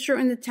John Fisher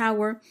in the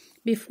Tower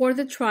before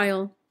the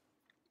trial.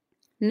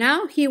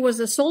 Now he was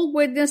the sole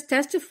witness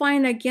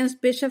testifying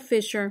against Bishop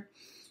Fisher.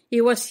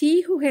 It was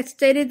he who had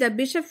stated that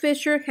Bishop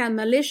Fisher had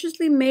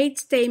maliciously made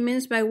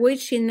statements by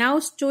which he now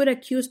stood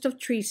accused of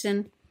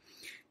treason.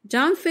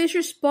 John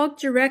Fisher spoke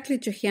directly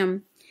to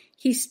him.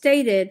 He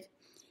stated,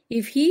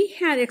 if he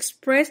had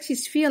expressed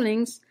his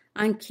feelings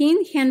on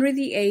King Henry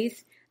VIII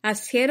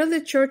as head of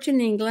the church in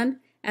England,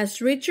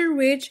 as Richard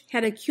Rich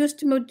had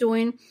accused him of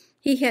doing,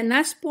 he had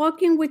not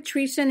spoken with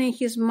treason in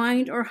his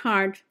mind or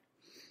heart.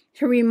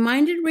 He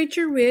reminded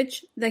Richard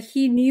Rich that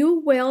he knew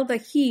well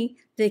that he,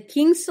 the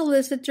king's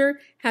solicitor,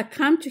 had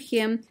come to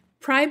him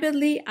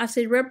privately as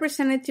a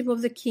representative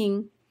of the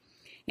king,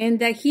 and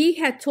that he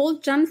had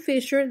told John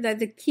Fisher that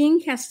the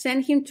king had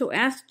sent him to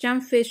ask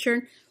John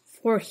Fisher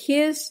for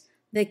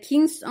the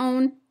king's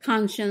own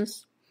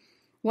conscience,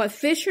 what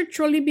Fisher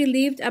truly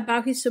believed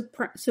about his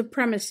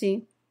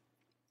supremacy.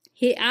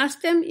 He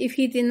asked him if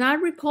he did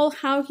not recall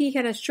how he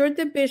had assured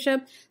the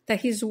bishop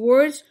that his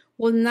words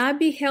will not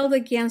be held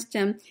against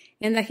him,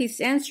 and that his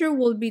answer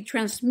will be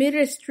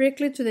transmitted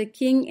strictly to the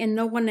king and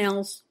no one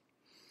else.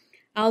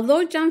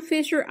 Although John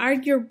Fisher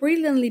argued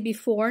brilliantly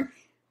before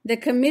the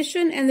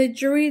commission and the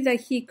jury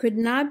that he could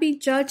not be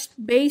judged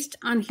based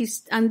on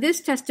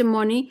this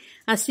testimony,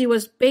 as he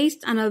was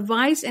based on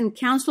advice and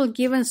counsel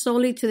given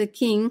solely to the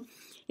king,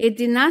 it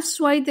did not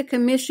sway the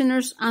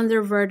commissioners on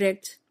their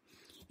verdict.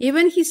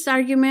 Even his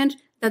argument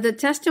that the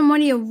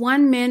testimony of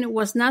one man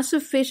was not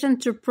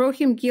sufficient to prove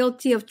him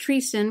guilty of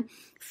treason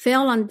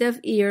fell on deaf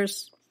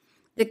ears.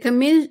 The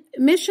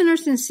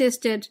commissioners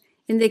insisted,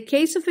 in the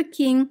case of a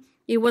king,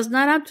 it was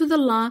not up to the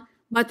law,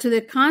 but to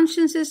the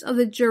consciences of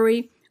the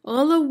jury,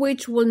 all of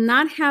which would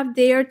not have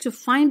dared to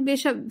find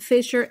Bishop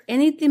Fisher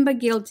anything but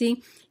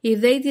guilty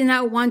if they did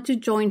not want to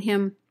join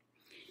him.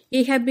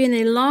 It had been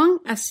a long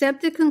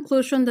accepted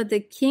conclusion that the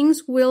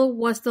king's will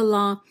was the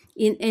law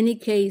in any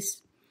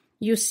case.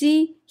 You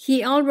see,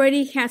 he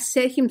already had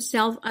set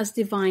himself as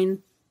divine.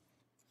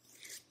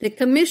 The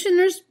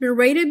commissioners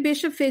berated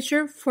Bishop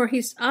Fisher for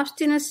his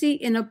obstinacy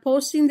in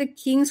opposing the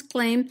king's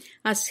claim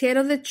as head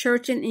of the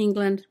church in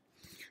England.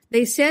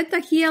 They said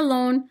that he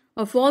alone,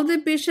 of all the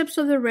bishops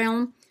of the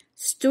realm,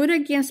 stood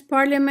against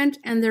Parliament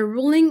and their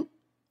ruling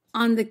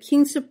on the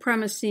king's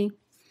supremacy.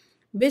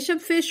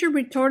 Bishop Fisher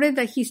retorted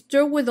that he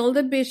stood with all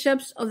the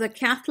bishops of the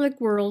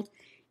Catholic world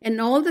and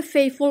all the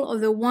faithful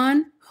of the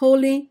one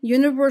holy,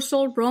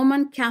 universal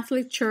Roman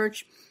Catholic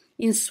Church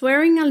in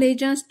swearing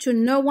allegiance to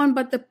no one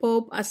but the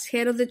Pope as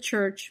head of the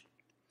church.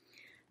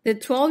 The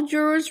 12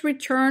 jurors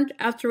returned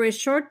after a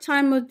short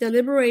time of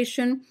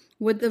deliberation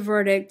with the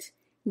verdict,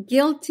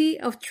 guilty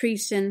of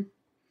treason.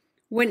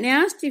 When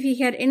asked if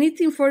he had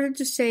anything further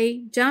to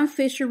say, John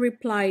Fisher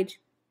replied,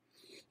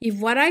 "If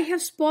what I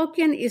have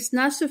spoken is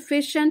not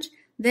sufficient,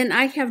 then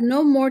I have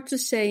no more to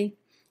say,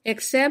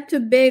 except to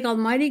beg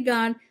Almighty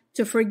God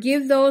to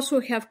forgive those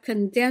who have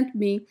condemned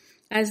me,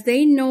 as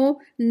they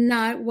know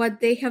not what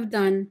they have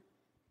done."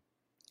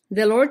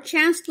 The Lord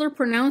Chancellor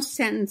pronounced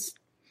sentence,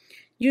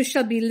 "You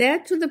shall be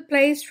led to the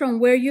place from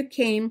where you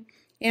came,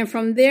 and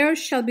from there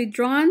shall be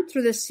drawn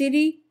through the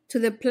city to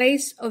the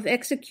place of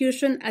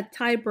execution at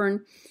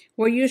Tyburn,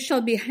 where you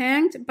shall be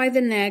hanged by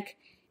the neck,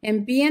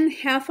 and being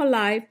half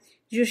alive,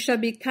 you shall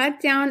be cut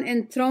down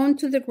and thrown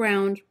to the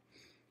ground.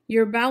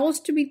 Your bowels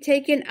to be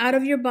taken out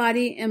of your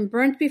body and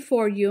burnt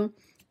before you,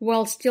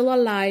 while still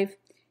alive.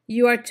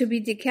 You are to be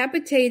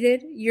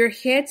decapitated, your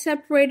head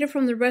separated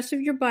from the rest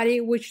of your body,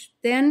 which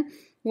then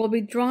will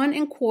be drawn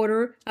and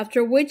quartered,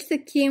 after which the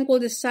king will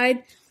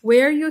decide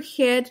where your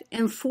head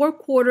and 4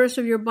 quarters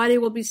of your body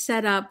will be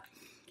set up,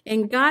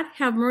 and God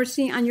have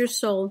mercy on your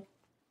soul."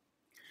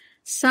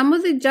 Some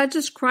of the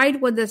judges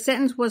cried when the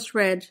sentence was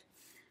read.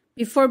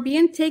 Before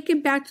being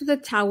taken back to the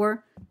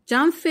Tower,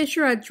 John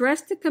Fisher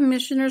addressed the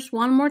commissioners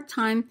one more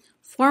time,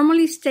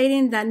 formally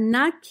stating that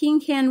not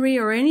King Henry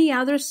or any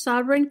other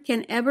sovereign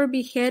can ever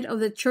be head of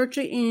the church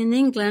in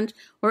England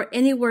or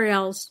anywhere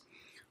else.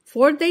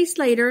 4 days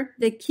later,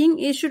 the king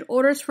issued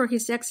orders for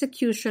his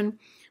execution,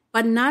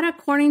 but not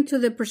according to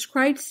the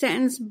prescribed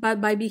sentence, but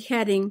by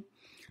beheading.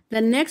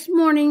 The next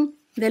morning,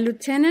 the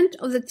lieutenant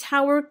of the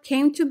Tower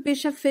came to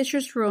Bishop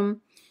Fisher's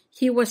room.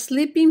 He was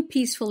sleeping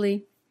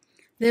peacefully.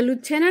 The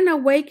lieutenant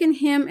awakened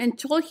him and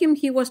told him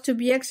he was to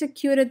be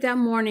executed that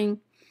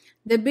morning.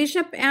 The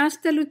bishop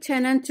asked the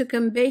lieutenant to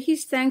convey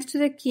his thanks to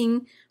the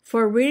king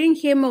for ridding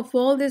him of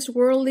all this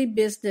worldly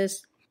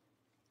business.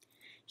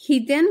 He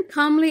then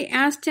calmly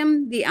asked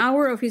him the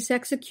hour of his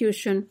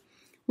execution.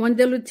 When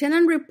the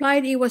lieutenant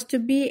replied it was to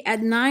be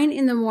at 9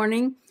 in the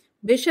morning,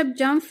 Bishop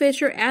John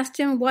Fisher asked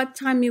him what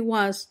time it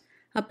was.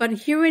 Upon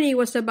hearing it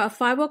was about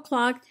 5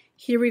 o'clock,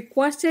 he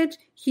requested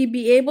he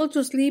be able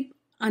to sleep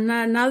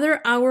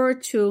another hour or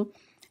two,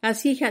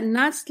 as he had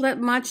not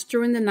slept much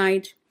during the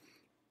night.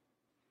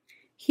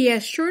 He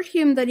assured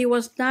him that it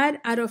was not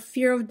out of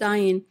fear of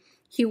dying.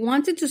 He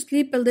wanted to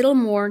sleep a little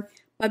more,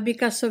 but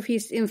because of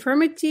his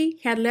infirmity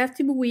had left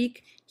him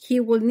weak, he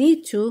would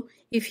need to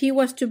if he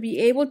was to be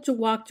able to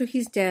walk to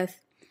his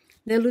death.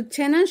 The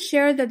lieutenant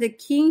shared that the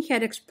king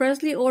had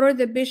expressly ordered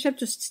the bishop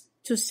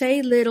to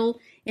say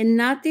little and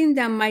nothing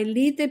that might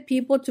lead the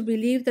people to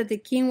believe that the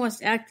king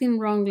was acting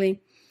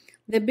wrongly.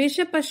 The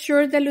bishop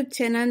assured the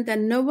lieutenant that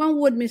no one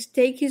would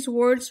mistake his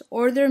words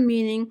or their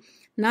meaning,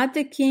 not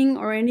the king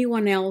or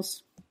anyone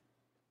else.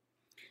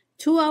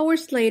 2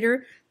 hours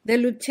later, the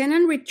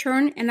lieutenant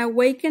returned and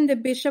awakened the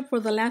bishop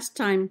for the last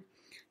time.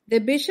 The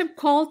bishop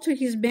called to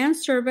his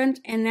manservant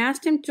and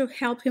asked him to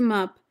help him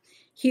up.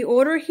 He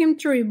ordered him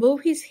to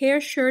remove his hair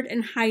shirt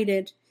and hide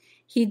it.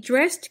 He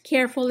dressed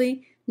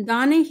carefully,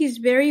 donning his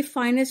very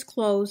finest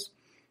clothes.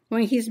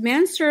 When his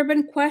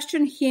manservant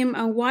questioned him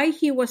on why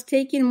he was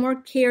taking more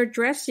care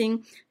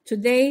dressing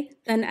today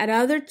than at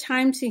other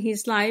times in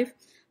his life,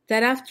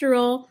 that after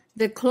all,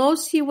 the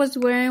clothes he was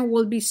wearing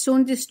would be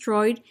soon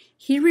destroyed,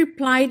 he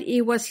replied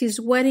it was his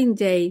wedding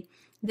day,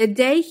 the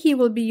day he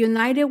will be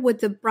united with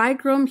the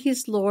bridegroom,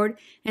 his Lord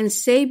and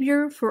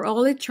Savior for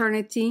all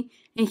eternity,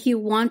 and he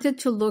wanted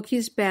to look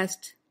his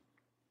best.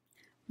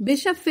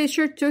 Bishop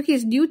Fisher took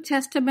his New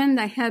Testament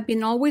that had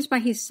been always by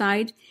his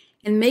side,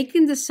 and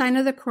making the sign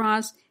of the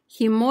cross,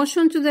 he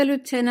motioned to the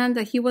lieutenant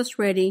that he was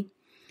ready.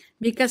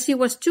 Because he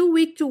was too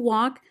weak to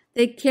walk,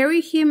 they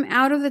carried him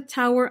out of the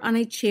tower on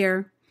a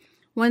chair.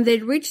 When they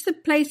reached the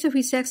place of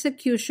his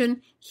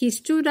execution, he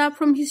stood up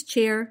from his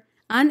chair,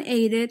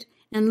 unaided,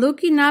 and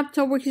looking up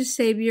toward his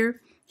Savior,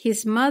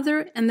 his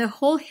mother, and the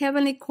whole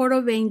heavenly court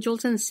of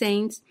angels and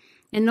saints,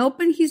 and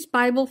opened his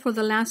Bible for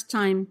the last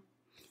time.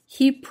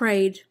 He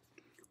prayed,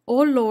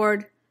 "O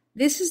Lord,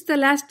 this is the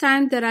last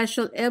time that I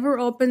shall ever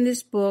open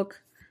this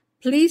book.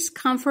 Please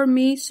comfort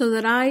me so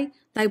that I,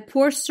 thy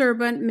poor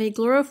servant, may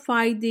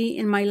glorify thee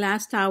in my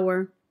last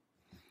hour."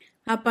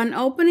 Upon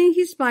opening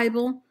his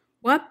Bible,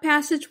 what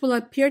passage will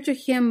appear to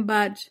him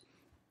but,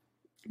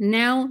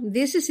 "Now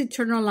this is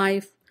eternal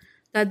life,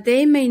 that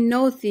they may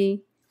know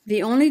thee,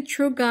 the only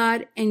true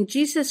God, and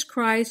Jesus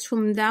Christ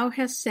whom thou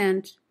hast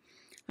sent.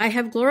 I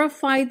have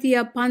glorified thee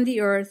upon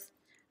the earth.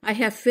 I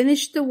have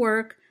finished the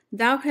work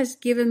thou hast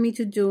given me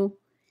to do.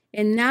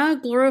 And now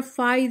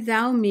glorify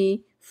thou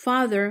me,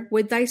 Father,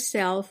 with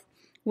thyself,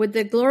 with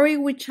the glory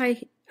which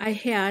I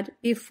had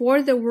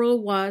before the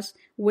world was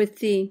with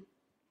thee."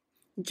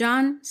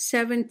 John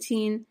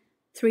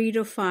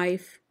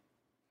 17:3-5.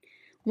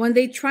 When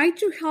they tried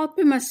to help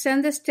him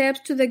ascend the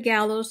steps to the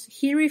gallows,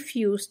 he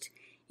refused,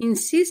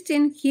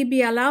 insisting he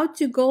be allowed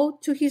to go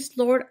to his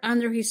Lord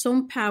under his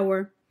own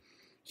power.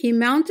 He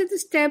mounted the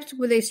steps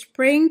with a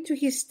spring to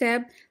his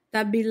step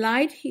that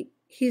belied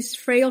his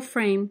frail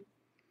frame.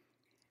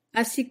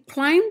 As he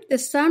climbed, the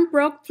sun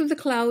broke through the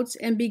clouds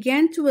and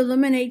began to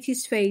illuminate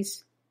his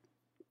face.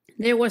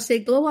 There was a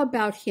glow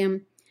about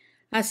him.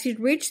 As he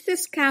reached the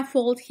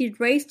scaffold, he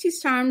raised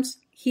his arms.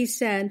 He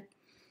said,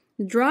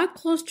 "Draw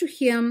close to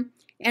him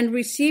and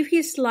receive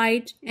his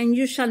light, and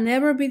you shall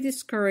never be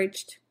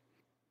discouraged."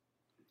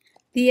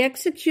 The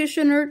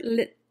executioner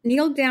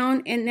kneeled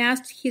down and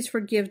asked his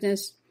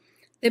forgiveness.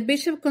 The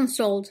bishop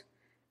consoled,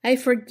 "I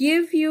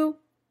forgive you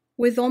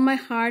with all my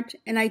heart,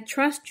 and I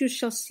trust you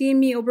shall see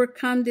me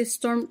overcome this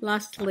storm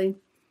lustily."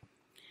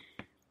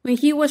 When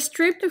he was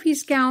stripped of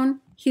his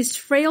gown, his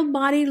frail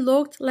body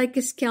looked like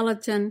a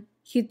skeleton.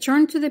 He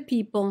turned to the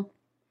people.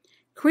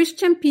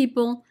 "Christian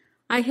people,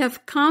 I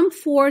have come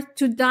forth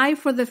to die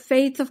for the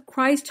faith of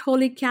Christ's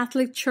Holy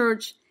Catholic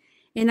Church,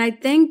 and I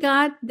thank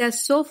God that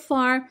so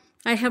far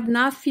I have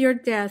not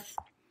feared death.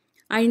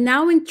 I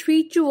now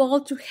entreat you all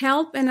to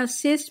help and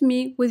assist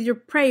me with your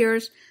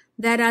prayers,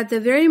 that at the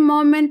very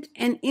moment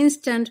and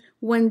instant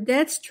when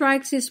death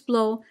strikes its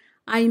blow,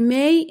 I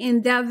may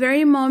in that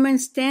very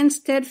moment stand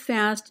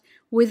steadfast,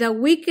 without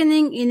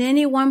weakening in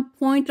any one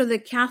point of the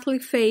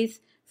Catholic faith,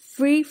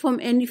 free from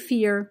any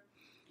fear.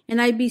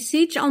 And I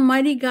beseech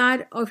Almighty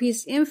God of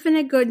his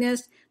infinite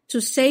goodness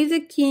to save the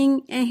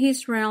king and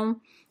his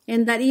realm,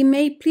 and that it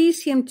may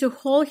please him to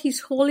hold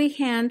his holy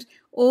hand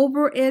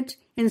over it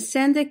and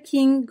send the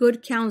king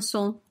good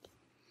counsel."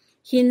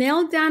 He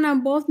knelt down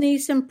on both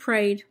knees and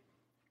prayed.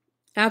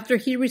 After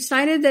he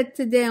recited the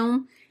Te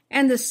Deum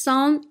and the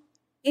Psalm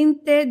In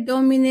te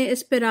Domine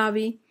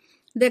Speravi,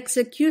 the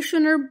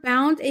executioner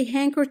bound a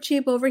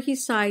handkerchief over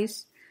his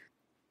eyes.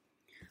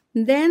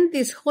 Then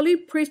this holy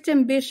priest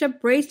and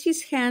bishop raised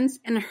his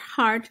hands and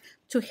heart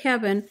to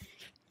heaven,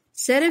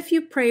 said a few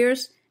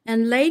prayers,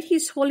 and laid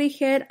his holy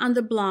head on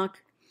the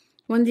block.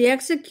 When the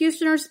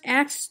executioner's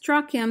axe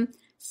struck him,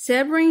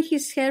 severing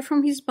his head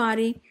from his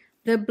body,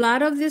 The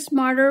blood of this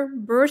martyr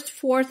burst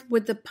forth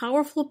with the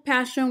powerful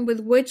passion with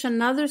which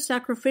another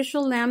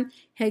sacrificial lamb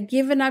had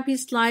given up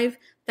his life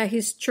that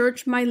his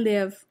church might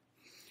live.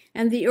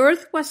 And the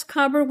earth was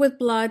covered with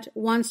blood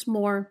once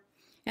more,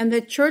 and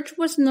the church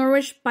was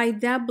nourished by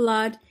that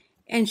blood,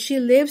 and she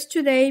lives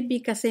today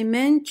because a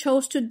man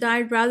chose to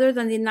die rather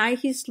than deny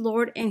his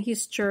Lord and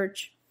his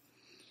church.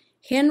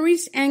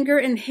 Henry's anger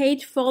and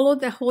hate followed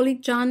the holy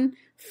John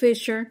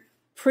Fisher,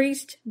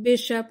 priest,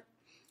 bishop,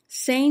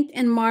 saint,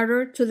 and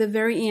martyr to the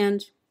very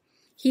end.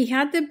 He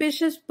had the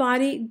bishop's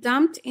body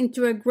dumped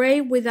into a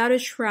grave without a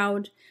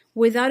shroud,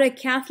 without a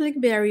Catholic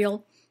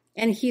burial,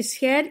 and his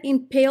head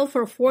impaled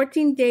for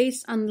 14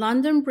 days on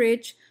London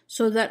Bridge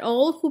so that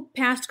all who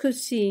passed could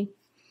see.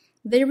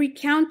 They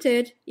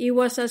recounted it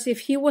was as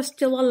if he was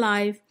still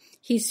alive.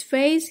 His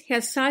face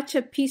had such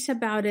a peace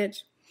about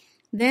it.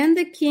 Then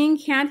the king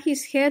had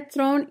his head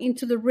thrown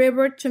into the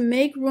river to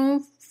make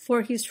room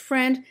for his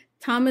friend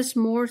Thomas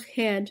More's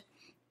head.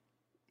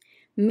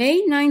 May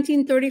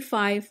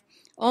 1935,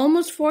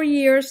 almost 4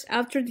 years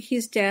after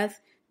his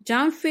death,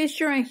 John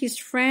Fisher and his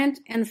friend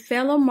and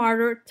fellow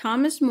martyr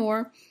Thomas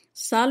More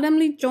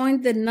solemnly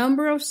joined the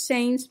number of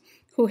saints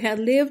who had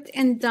lived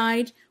and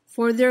died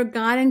for their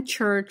God and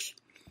church.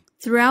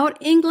 Throughout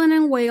England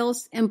and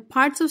Wales and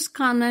parts of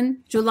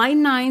Scotland, July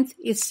 9th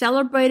is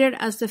celebrated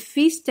as the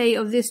feast day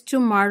of these two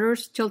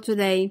martyrs till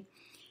today.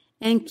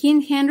 And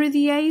King Henry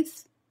VIII?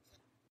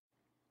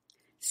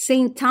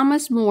 St.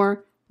 Thomas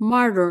More,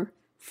 martyr,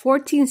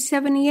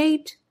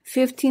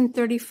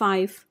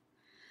 1478-1535.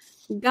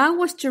 God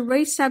was to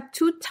raise up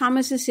two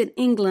Thomases in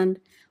England,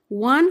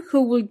 one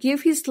who will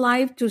give his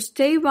life to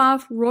stave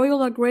off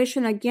royal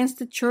aggression against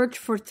the church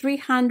for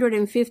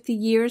 350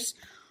 years,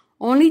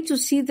 only to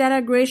see that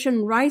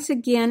aggression rise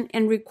again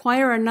and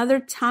require another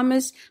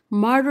Thomas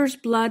martyr's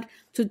blood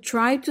to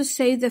try to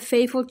save the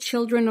faithful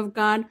children of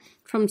God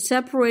from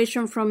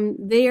separation from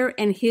their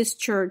and his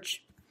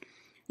church.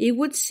 It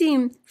would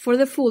seem, for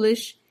the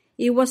foolish,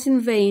 it was in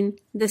vain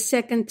the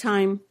second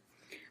time.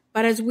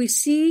 But as we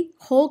see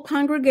whole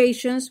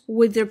congregations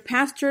with their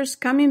pastors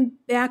coming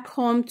back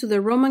home to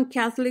the Roman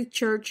Catholic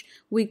Church,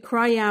 we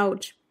cry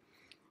out,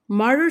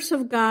 "Martyrs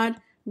of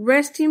God,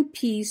 rest in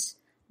peace.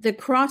 The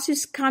cross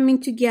is coming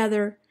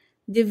together.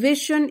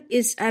 Division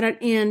is at an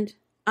end.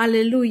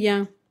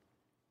 Alleluia."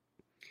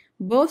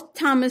 Both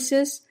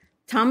Thomases,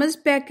 Thomas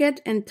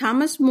Becket and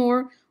Thomas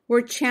More,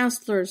 were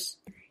chancellors.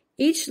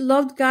 Each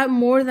loved God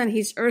more than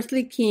his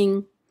earthly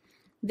king.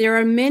 There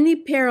are many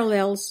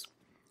parallels.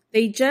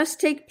 They just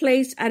take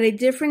place at a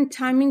different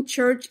time in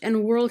church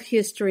and world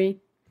history.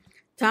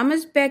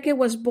 Thomas Becket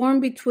was born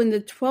between the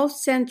 12th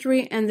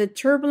century and the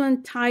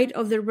turbulent tide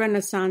of the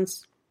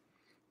Renaissance.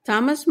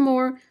 Thomas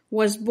More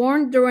was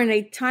born during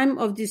a time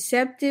of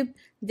deceptive,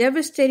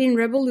 devastating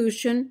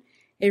revolution,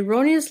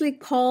 erroneously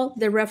called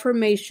the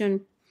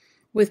Reformation,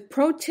 with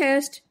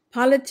protest,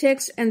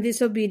 politics, and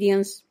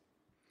disobedience.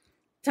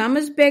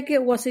 Thomas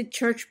Becket was a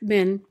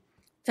churchman,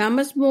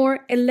 Thomas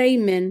More a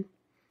layman.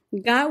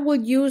 God will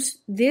use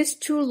these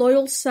two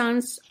loyal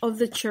sons of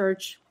the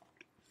church.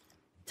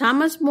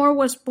 Thomas More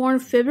was born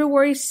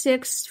February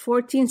 6,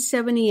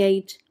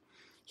 1478.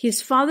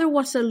 His father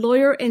was a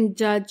lawyer and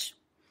judge.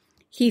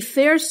 He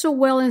fared so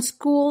well in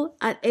school,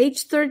 at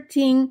age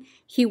 13,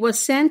 he was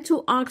sent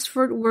to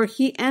Oxford where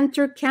he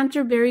entered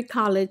Canterbury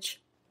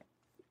College.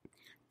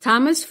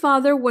 Thomas'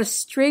 father was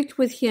strict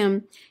with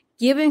him,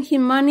 giving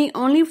him money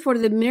only for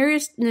the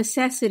merest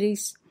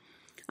necessities.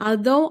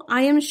 Although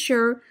I am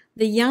sure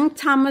the young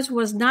Thomas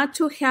was not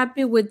too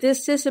happy with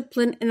this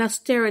discipline and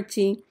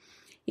austerity,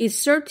 it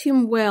served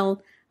him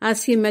well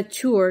as he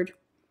matured.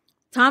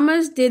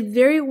 Thomas did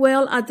very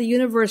well at the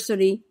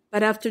university,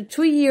 but after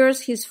 2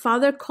 years his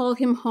father called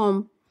him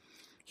home.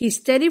 He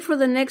studied for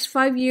the next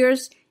 5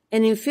 years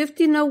and in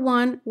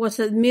 1501 was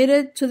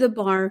admitted to the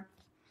bar.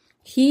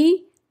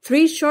 He,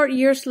 3 short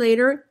years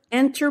later,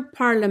 entered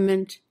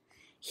Parliament.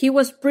 He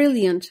was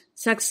brilliant,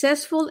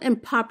 successful,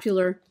 and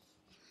popular.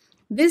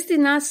 This did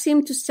not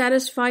seem to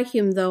satisfy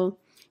him, though.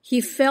 He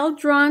felt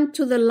drawn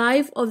to the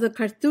life of the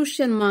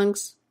Carthusian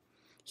monks.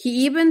 He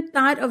even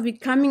thought of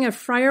becoming a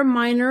friar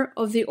minor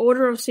of the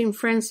Order of St.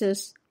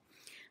 Francis.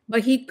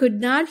 But he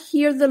could not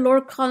hear the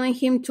Lord calling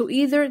him to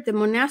either the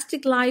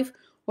monastic life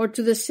or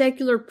to the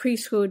secular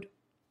priesthood.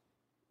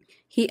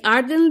 He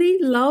ardently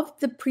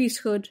loved the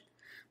priesthood,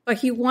 but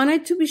he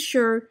wanted to be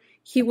sure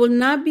he would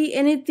not be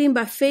anything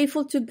but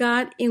faithful to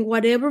God in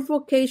whatever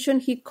vocation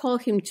he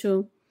called him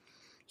to.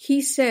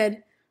 He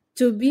said,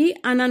 to be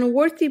an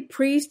unworthy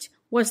priest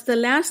was the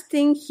last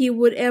thing he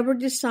would ever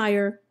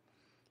desire.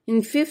 In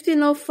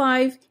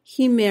 1505,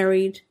 he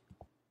married.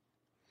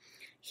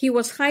 He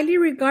was highly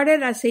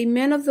regarded as a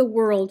man of the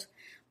world,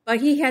 but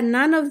he had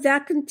none of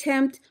that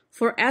contempt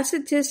for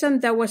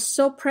asceticism that was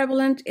so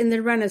prevalent in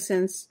the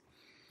Renaissance.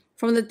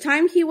 From the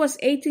time he was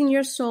 18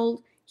 years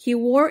old, he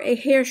wore a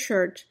hair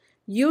shirt,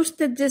 used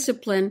the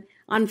discipline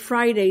on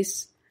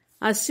Fridays,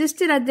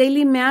 assisted at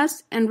daily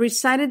mass, and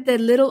recited the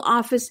little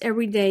office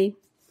every day.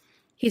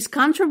 His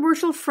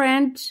controversial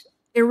friend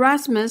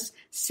Erasmus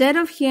said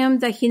of him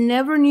that he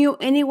never knew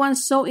anyone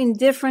so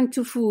indifferent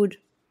to food.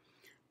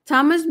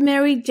 Thomas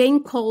married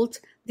Jane Colt,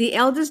 the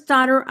eldest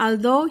daughter,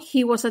 although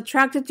he was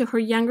attracted to her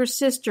younger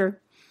sister.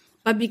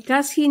 But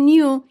because he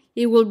knew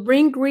it would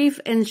bring grief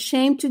and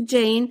shame to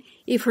Jane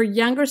if her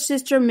younger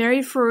sister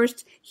married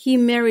first, he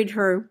married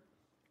her.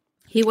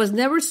 He was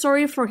never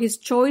sorry for his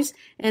choice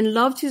and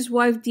loved his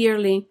wife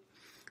dearly.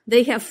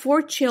 They have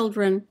 4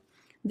 children.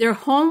 Their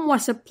home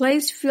was a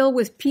place filled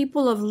with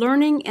people of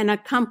learning and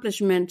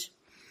accomplishment.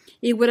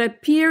 It would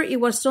appear it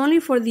was only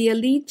for the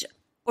elite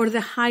or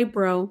the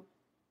highbrow.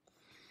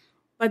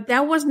 But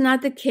that was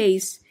not the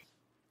case.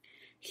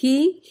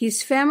 He,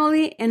 his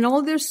family, and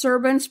all their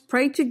servants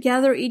prayed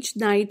together each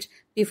night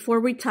before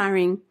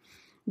retiring.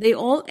 They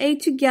all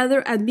ate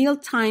together at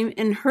mealtime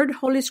and heard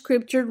Holy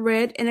Scripture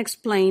read and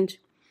explained.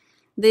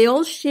 They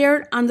all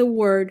shared on the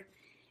Word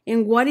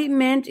and what it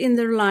meant in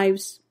their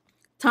lives.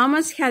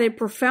 Thomas had a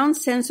profound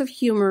sense of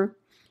humor.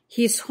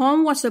 His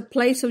home was a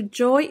place of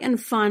joy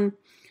and fun,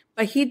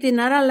 but he did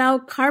not allow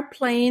card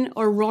playing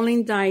or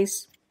rolling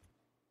dice.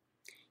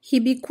 He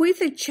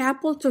bequeathed a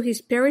chapel to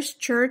his parish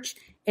church,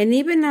 and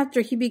even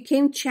after he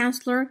became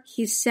chancellor,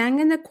 he sang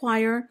in the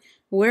choir,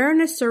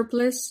 wearing a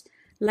surplice,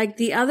 like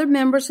the other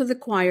members of the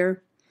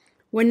choir.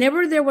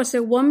 Whenever there was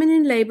a woman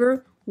in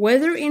labor,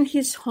 whether in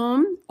his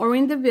home or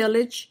in the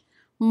village,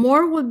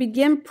 Moore would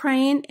begin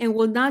praying and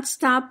would not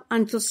stop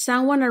until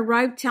someone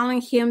arrived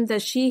telling him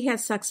that she had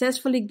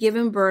successfully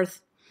given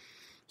birth.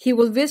 He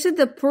would visit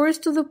the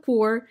poorest of the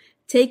poor,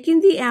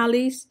 taking the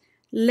alleys,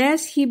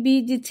 lest he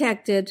be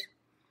detected.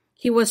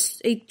 He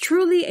was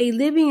truly a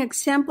living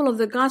example of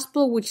the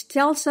gospel, which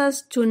tells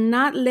us to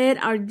not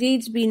let our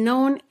deeds be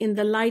known in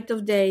the light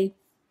of day.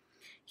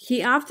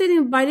 He often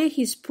invited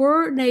his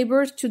poor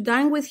neighbors to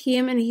dine with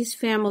him and his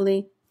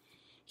family.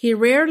 He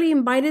rarely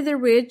invited the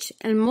rich,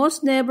 and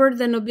most never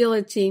the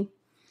nobility.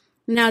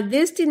 Now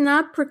this did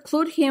not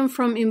preclude him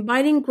from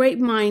inviting great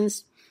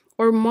minds,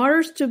 or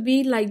martyrs to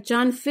be like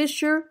John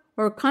Fisher,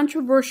 or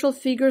controversial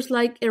figures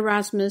like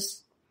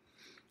Erasmus.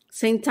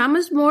 St.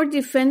 Thomas More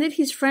defended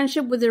his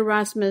friendship with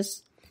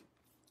Erasmus.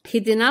 He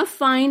did not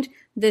find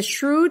the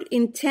shrewd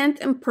intent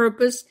and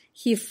purpose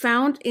he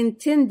found in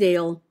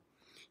Tyndale.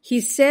 He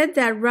said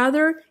that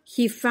rather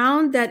he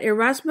found that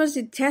Erasmus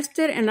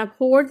detested and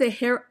abhorred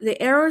the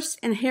errors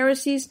and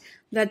heresies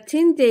that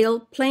Tyndale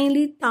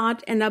plainly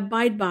taught and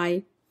abide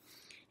by.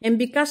 And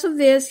because of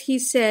this, he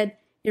said,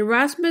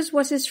 Erasmus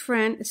was his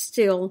friend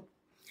still.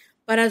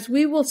 But as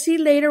we will see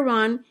later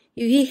on,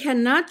 if he had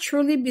not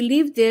truly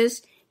believed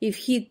this, if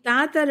he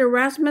thought that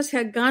Erasmus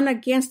had gone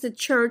against the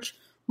church,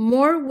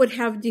 More would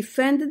have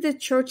defended the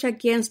church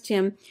against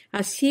him,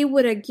 as he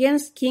would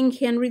against King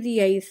Henry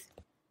VIII.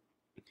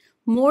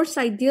 More's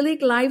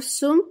idyllic life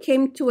soon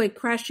came to a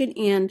crashing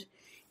end.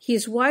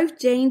 His wife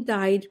Jane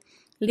died,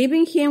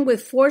 leaving him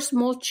with 4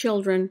 small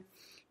children.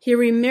 He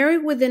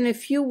remarried within a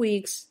few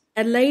weeks,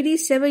 a lady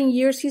 7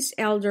 years his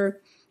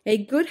elder, a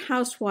good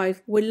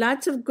housewife with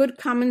lots of good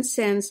common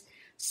sense,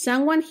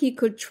 someone he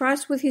could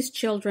trust with his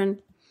children.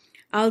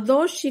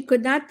 Although she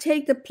could not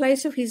take the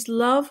place of his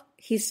love,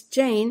 his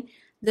Jane,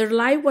 their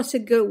life was a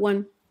good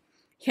one.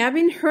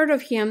 Having heard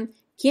of him,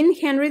 King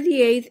Henry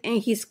VIII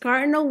and his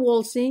Cardinal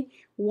Wolsey,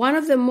 one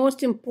of the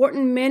most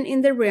important men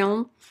in the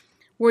realm,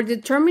 were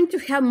determined to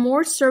have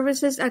more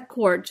services at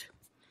court.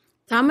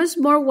 Thomas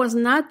More was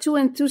not too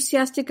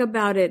enthusiastic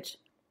about it.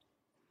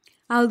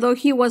 Although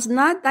he was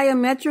not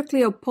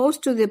diametrically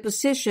opposed to the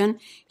position,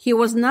 he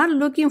was not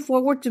looking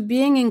forward to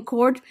being in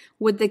court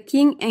with the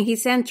king and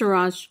his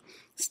entourage,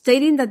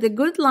 stating that the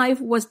good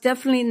life was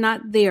definitely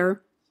not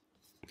there.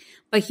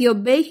 But he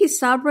obeyed his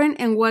sovereign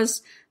and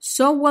was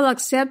so well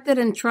accepted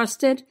and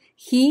trusted,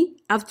 he,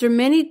 after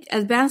many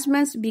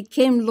advancements,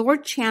 became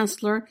Lord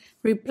Chancellor,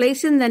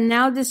 replacing the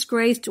now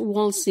disgraced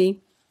Wolsey.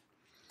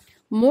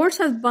 More's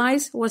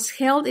advice was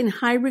held in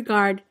high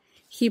regard.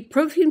 He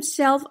proved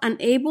himself an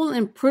able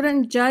and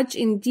prudent judge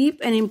in deep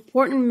and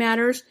important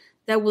matters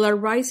that will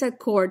arise at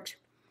court.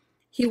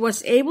 He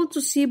was able to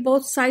see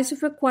both sides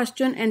of a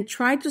question and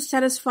try to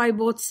satisfy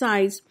both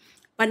sides,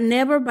 but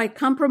never by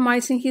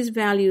compromising his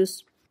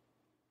values.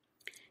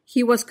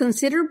 He was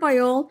considered by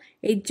all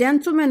a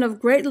gentleman of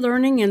great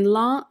learning in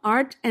law,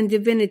 art, and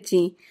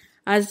divinity,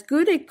 as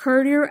good a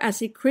courtier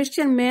as a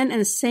Christian man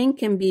and saint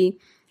can be,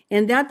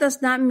 and that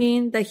does not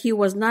mean that he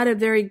was not a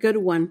very good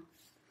one.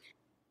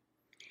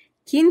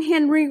 King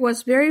Henry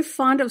was very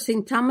fond of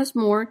St. Thomas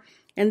More,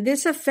 and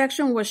this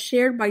affection was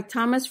shared by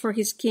Thomas for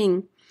his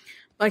king,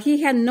 but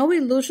he had no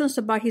illusions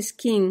about his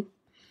king.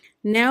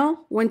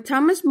 Now, when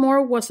Thomas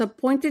More was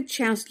appointed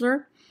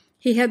chancellor,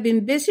 he had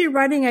been busy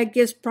writing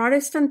against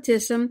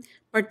Protestantism,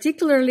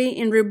 particularly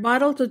in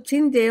rebuttal to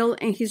Tyndale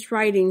and his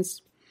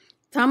writings.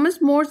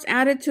 Thomas More's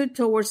attitude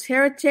towards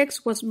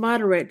heretics was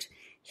moderate,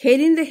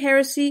 hating the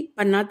heresy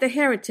but not the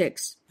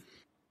heretics.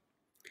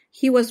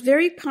 He was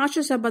very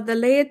cautious about the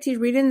laity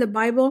reading the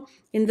Bible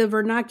in the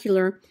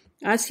vernacular,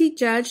 as he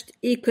judged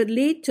it could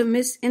lead to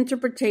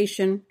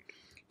misinterpretation.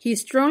 He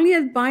strongly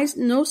advised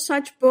no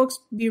such books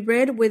be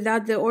read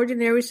without the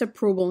ordinary's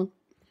approval.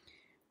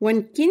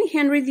 When King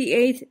Henry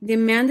VIII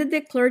demanded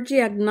the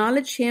clergy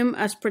acknowledge him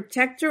as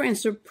protector and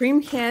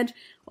supreme head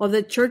of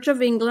the Church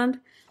of England,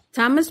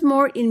 Thomas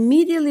More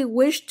immediately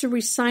wished to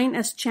resign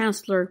as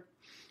chancellor,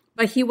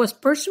 but he was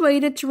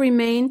persuaded to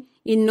remain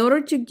in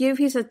order to give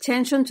his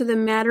attention to the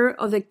matter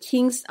of the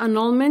king's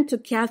annulment to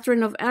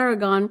Catherine of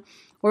Aragon,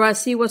 or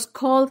as he was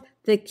called,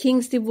 the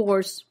king's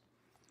divorce.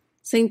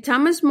 St.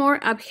 Thomas More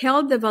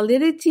upheld the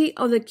validity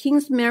of the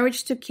king's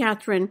marriage to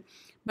Catherine,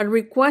 but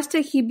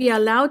requested he be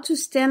allowed to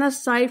stand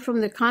aside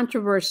from the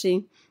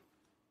controversy.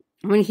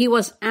 When he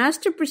was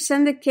asked to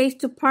present the case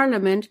to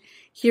Parliament,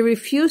 he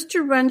refused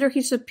to render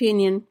his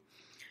opinion.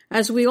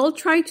 As we all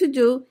try to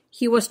do,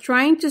 he was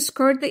trying to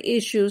skirt the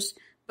issues,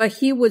 but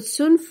he would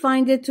soon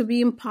find it to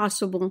be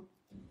impossible.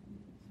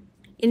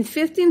 In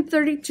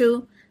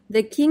 1532,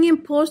 the king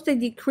imposed a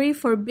decree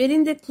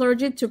forbidding the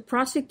clergy to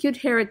prosecute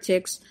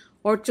heretics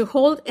or to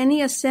hold any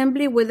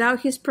assembly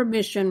without his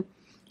permission,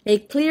 a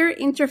clear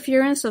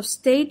interference of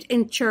state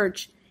and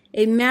church,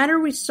 a matter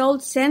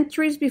resolved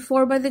centuries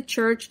before by the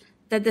church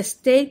that the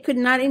state could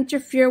not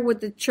interfere with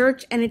the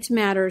church and its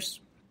matters.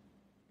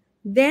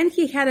 Then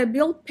he had a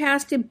bill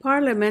passed in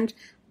Parliament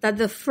that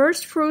the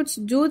first fruits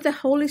due the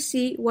Holy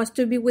See was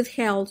to be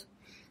withheld.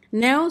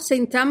 Now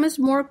St. Thomas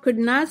More could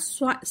not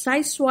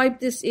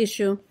sideswipe this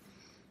issue.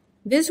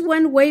 This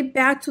went way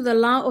back to the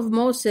law of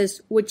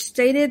Moses, which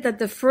stated that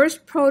the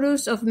first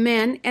produce of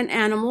men and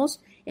animals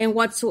and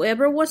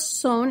whatsoever was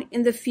sown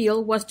in the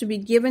field was to be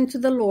given to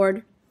the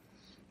Lord.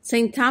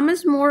 St.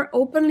 Thomas More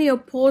openly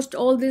opposed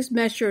all these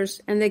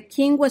measures, and the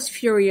king was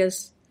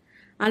furious.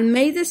 On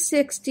May the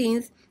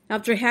 16th,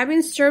 after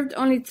having served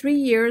only 3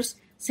 years,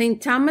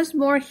 St. Thomas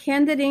More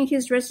handed in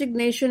his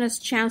resignation as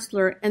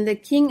chancellor, and the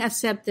king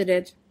accepted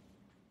it.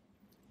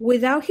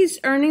 Without his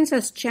earnings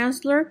as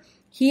chancellor,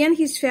 he and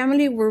his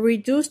family were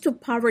reduced to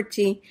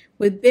poverty,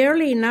 with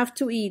barely enough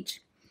to eat,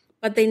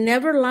 but they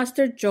never lost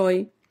their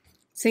joy.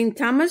 St.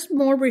 Thomas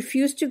More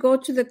refused to go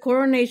to the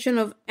coronation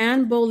of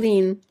Anne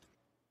Boleyn.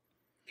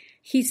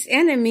 His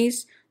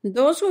enemies,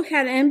 those who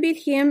had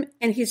envied him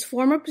and his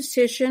former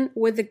position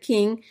with the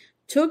king,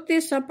 took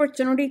this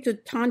opportunity to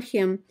taunt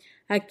him,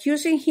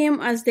 accusing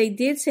him, as they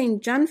did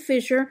St. John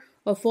Fisher,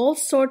 of all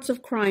sorts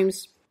of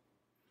crimes.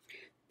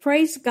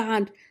 Praise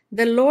God,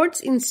 the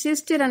lords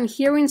insisted on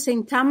hearing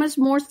St. Thomas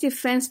More's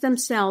defense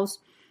themselves,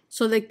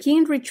 so the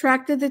king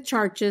retracted the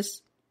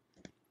charges.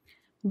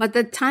 But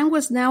the time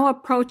was now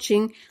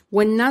approaching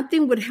when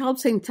nothing would help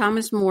St.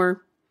 Thomas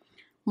More.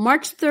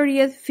 March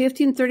 30th,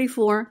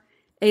 1534,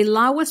 a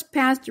law was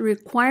passed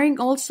requiring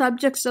all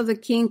subjects of the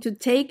king to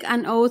take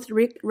an oath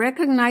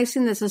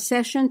recognizing the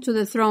succession to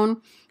the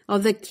throne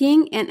of the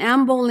king and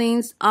Anne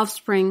Boleyn's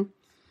offspring.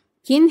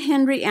 King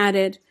Henry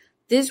added,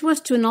 this was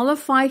to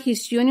nullify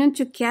his union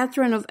to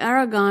Catherine of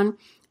Aragon,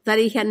 that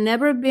it had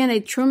never been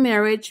a true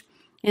marriage,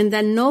 and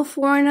that no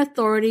foreign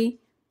authority,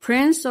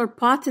 prince or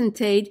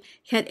potentate,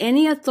 had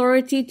any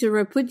authority to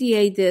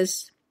repudiate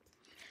this.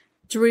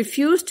 To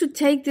refuse to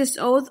take this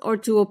oath or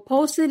to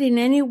oppose it in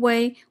any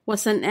way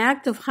was an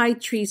act of high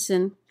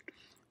treason.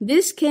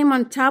 This came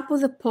on top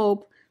of the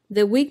Pope,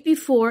 the week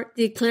before,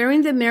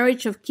 declaring the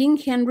marriage of King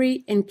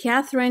Henry and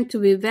Catherine to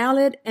be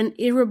valid and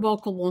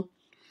irrevocable.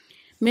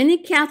 Many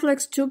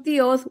Catholics took the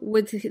oath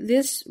with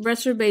this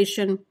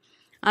reservation,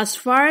 as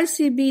far as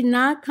it be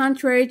not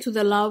contrary to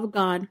the law of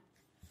God.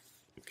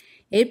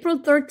 April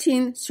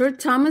 13, Sir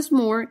Thomas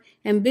More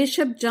and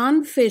Bishop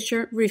John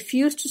Fisher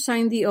refused to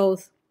sign the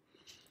oath.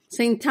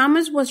 St.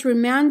 Thomas was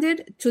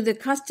remanded to the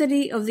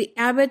custody of the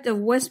Abbot of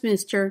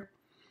Westminster.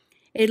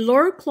 A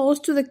lord close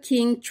to the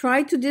king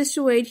tried to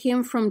dissuade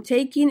him from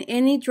taking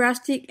any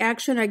drastic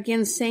action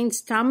against Saints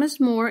Thomas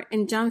More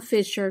and John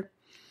Fisher,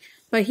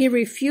 but he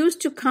refused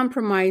to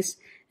compromise,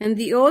 and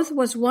the oath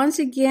was once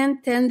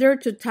again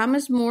tendered to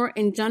Thomas More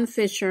and John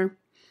Fisher.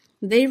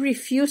 They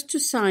refused to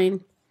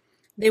sign.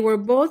 They were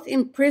both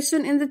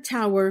imprisoned in the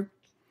Tower.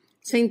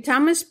 St.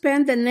 Thomas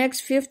spent the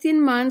next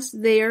 15 months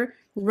there,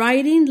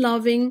 writing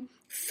loving,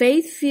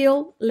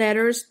 faith-filled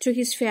letters to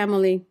his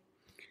family.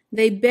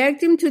 They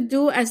begged him to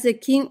do as the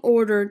king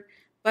ordered,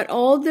 but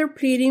all their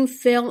pleading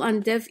fell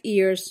on deaf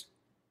ears.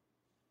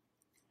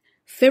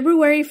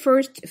 February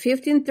 1st,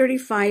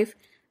 1535,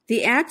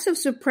 the Acts of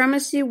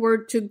Supremacy were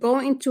to go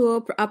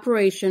into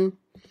operation.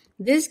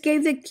 This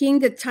gave the king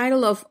the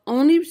title of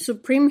only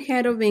Supreme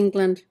Head of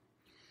England.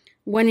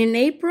 When in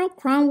April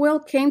Cromwell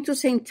came to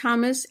St.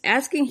 Thomas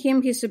asking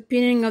him his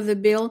opinion of the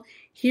bill,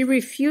 he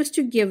refused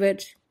to give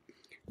it.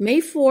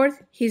 May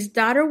 4th, his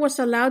daughter was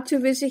allowed to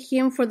visit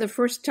him for the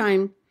first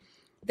time.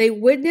 They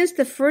witnessed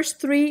the first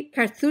 3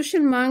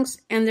 Carthusian monks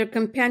and their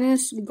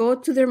companions go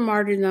to their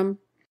martyrdom.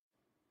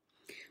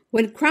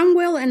 When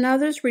Cromwell and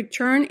others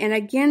returned and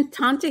again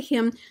taunted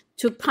him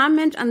to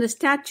comment on the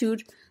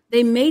statute,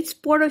 they made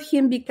sport of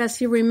him because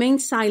he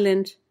remained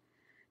silent.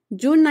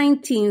 June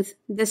 19th,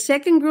 the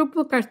second group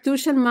of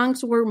Carthusian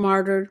monks were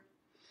martyred.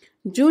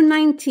 June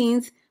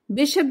 19th,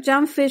 Bishop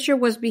John Fisher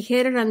was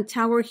beheaded on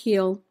Tower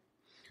Hill.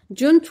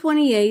 June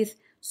 28th,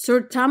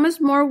 Sir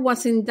Thomas More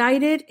was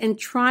indicted and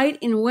tried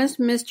in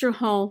Westminster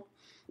Hall,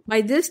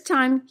 By this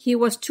time, he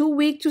was too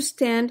weak to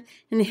stand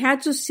and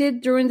had to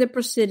sit during the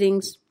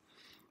proceedings.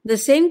 The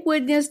same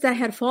witness that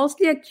had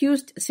falsely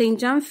accused St.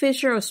 John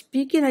Fisher of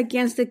speaking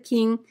against the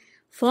king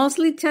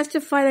falsely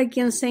testified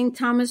against St.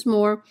 Thomas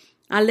More,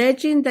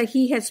 alleging that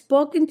he had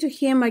spoken to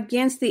him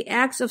against the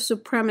acts of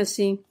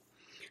supremacy.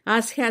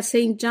 As had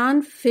St.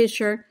 John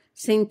Fisher,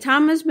 St.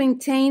 Thomas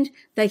maintained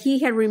that he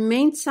had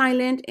remained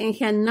silent and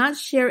had not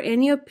shared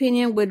any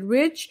opinion with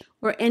Rich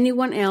or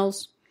anyone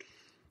else.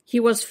 He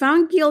was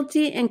found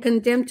guilty and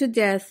condemned to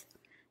death.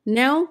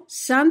 Now,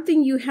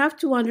 something you have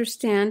to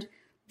understand,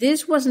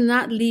 this was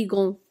not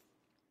legal.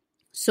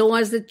 So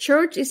as the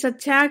church is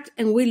attacked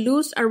and we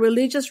lose our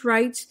religious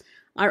rights,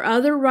 our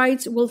other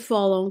rights will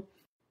follow.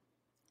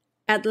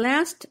 At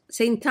last,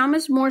 St.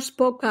 Thomas More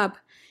spoke up.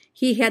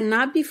 He had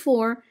not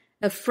before,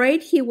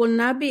 afraid he would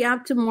not be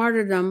up to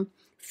martyrdom,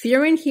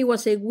 fearing he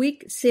was a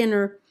weak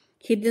sinner.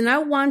 He did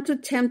not want to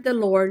tempt the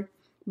Lord.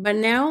 But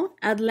now,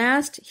 at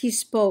last, he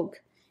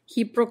spoke.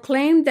 He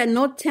proclaimed that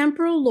no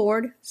temporal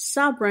lord,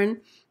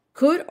 sovereign,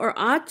 could or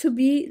ought to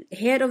be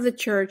head of the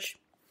church.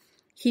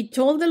 He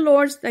told the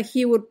lords that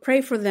he would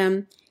pray for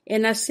them,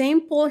 and as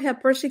St. Paul had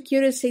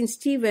persecuted St.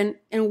 Stephen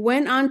and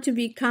went on to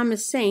become a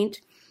saint,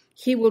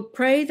 he would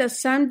pray that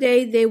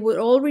someday they would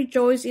all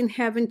rejoice in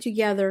heaven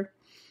together.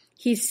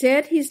 He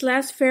said his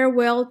last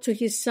farewell to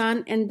his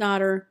son and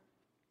daughter.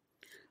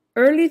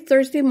 Early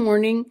Thursday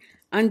morning,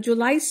 on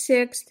July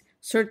 6th,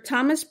 Sir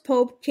Thomas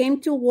Pope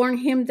came to warn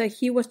him that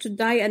he was to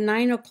die at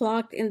 9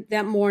 o'clock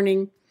that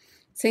morning.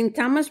 St.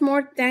 Thomas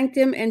More thanked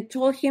him and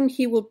told him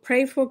he would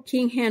pray for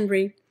King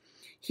Henry.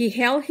 He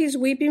held his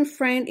weeping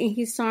friend in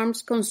his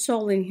arms,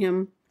 consoling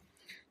him.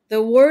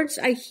 The words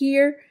I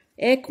hear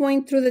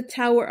echoing through the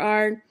tower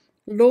are,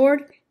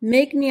 Lord,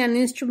 make me an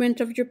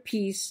instrument of your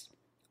peace.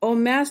 O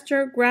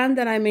Master, grant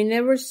that I may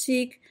never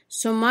seek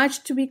so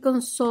much to be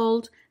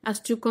consoled as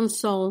to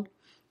console,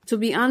 to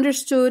be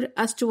understood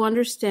as to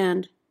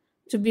understand,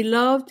 to be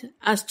loved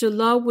as to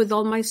love with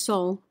all my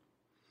soul.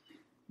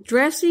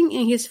 Dressing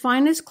in his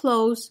finest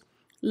clothes,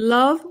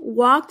 Love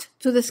walked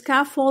to the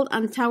scaffold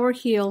on Tower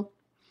Hill,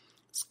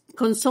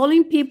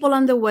 consoling people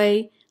on the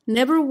way,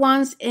 never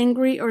once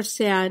angry or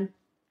sad.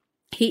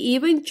 He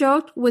even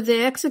joked with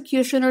the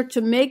executioner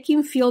to make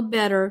him feel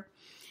better.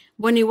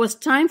 When it was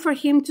time for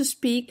him to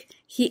speak,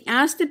 he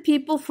asked the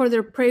people for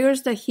their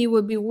prayers that he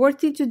would be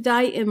worthy to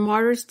die a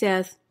martyr's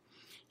death.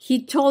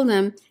 He told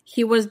them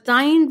he was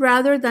dying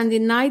rather than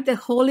deny the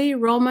Holy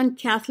Roman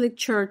Catholic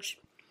Church.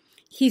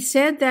 He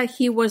said that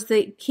he was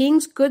the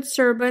king's good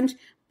servant,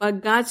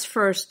 but God's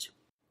first.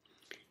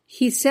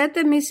 He said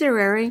the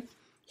miserere.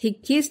 He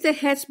kissed the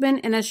headsman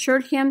and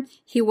assured him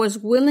he was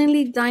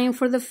willingly dying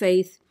for the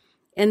faith,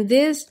 and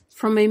this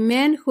from a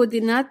man who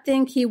did not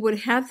think he would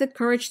have the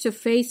courage to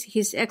face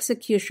his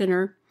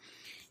executioner.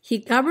 He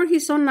covered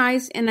his own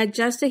eyes and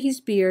adjusted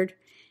his beard,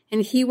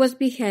 and he was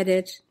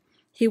beheaded.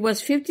 He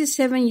was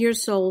 57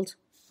 years old.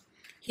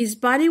 His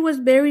body was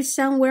buried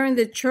somewhere in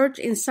the church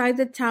inside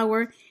the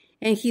tower,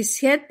 and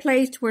his head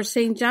placed where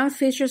St. John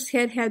Fisher's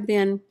head had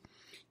been.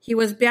 He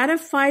was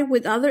beatified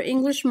with other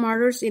English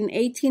martyrs in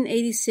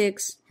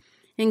 1886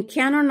 and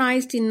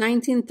canonized in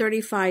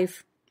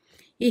 1935.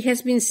 It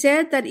has been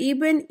said that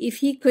even if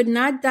he could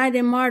not die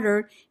a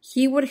martyr,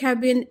 he would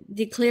have been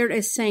declared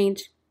a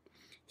saint.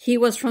 He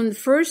was from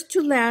first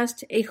to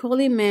last a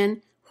holy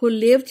man who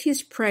lived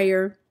his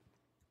prayer.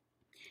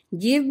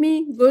 Give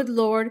me, good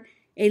Lord,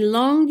 a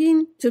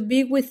longing to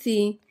be with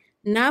thee,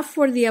 not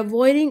for the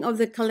avoiding of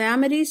the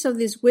calamities of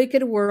this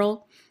wicked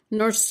world,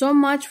 nor so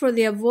much for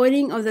the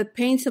avoiding of the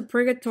pains of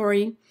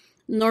purgatory,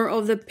 nor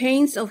of the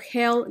pains of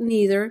hell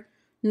neither,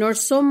 nor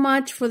so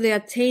much for the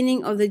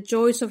attaining of the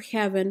joys of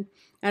heaven,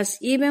 as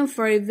even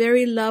for a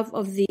very love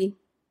of thee.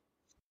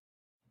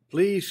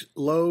 Please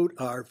load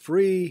our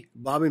free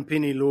Bob and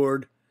Penny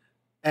Lord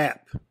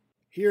app.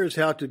 Here's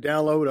how to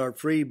download our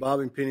free Bob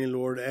and Penny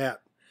Lord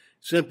app.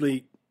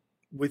 Simply,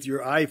 with your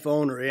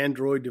iPhone or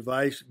Android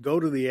device, go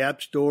to the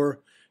App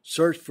Store,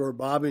 search for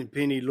Bob and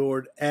Penny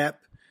Lord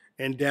app,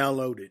 and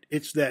download it.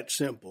 It's that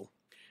simple.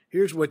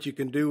 Here's what you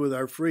can do with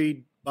our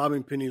free Bob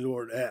and Penny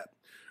Lord app.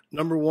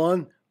 Number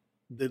one,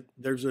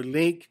 there's a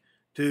link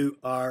to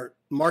our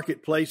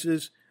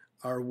marketplaces,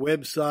 our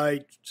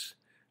websites,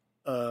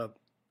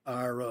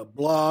 our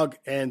blog,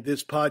 and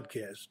this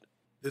podcast.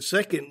 The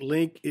second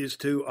link is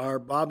to our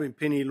Bob and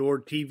Penny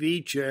Lord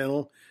TV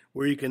channel,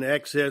 where you can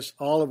access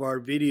all of our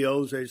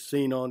videos as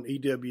seen on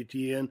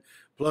EWTN,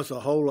 plus a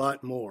whole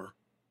lot more.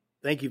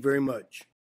 Thank you very much.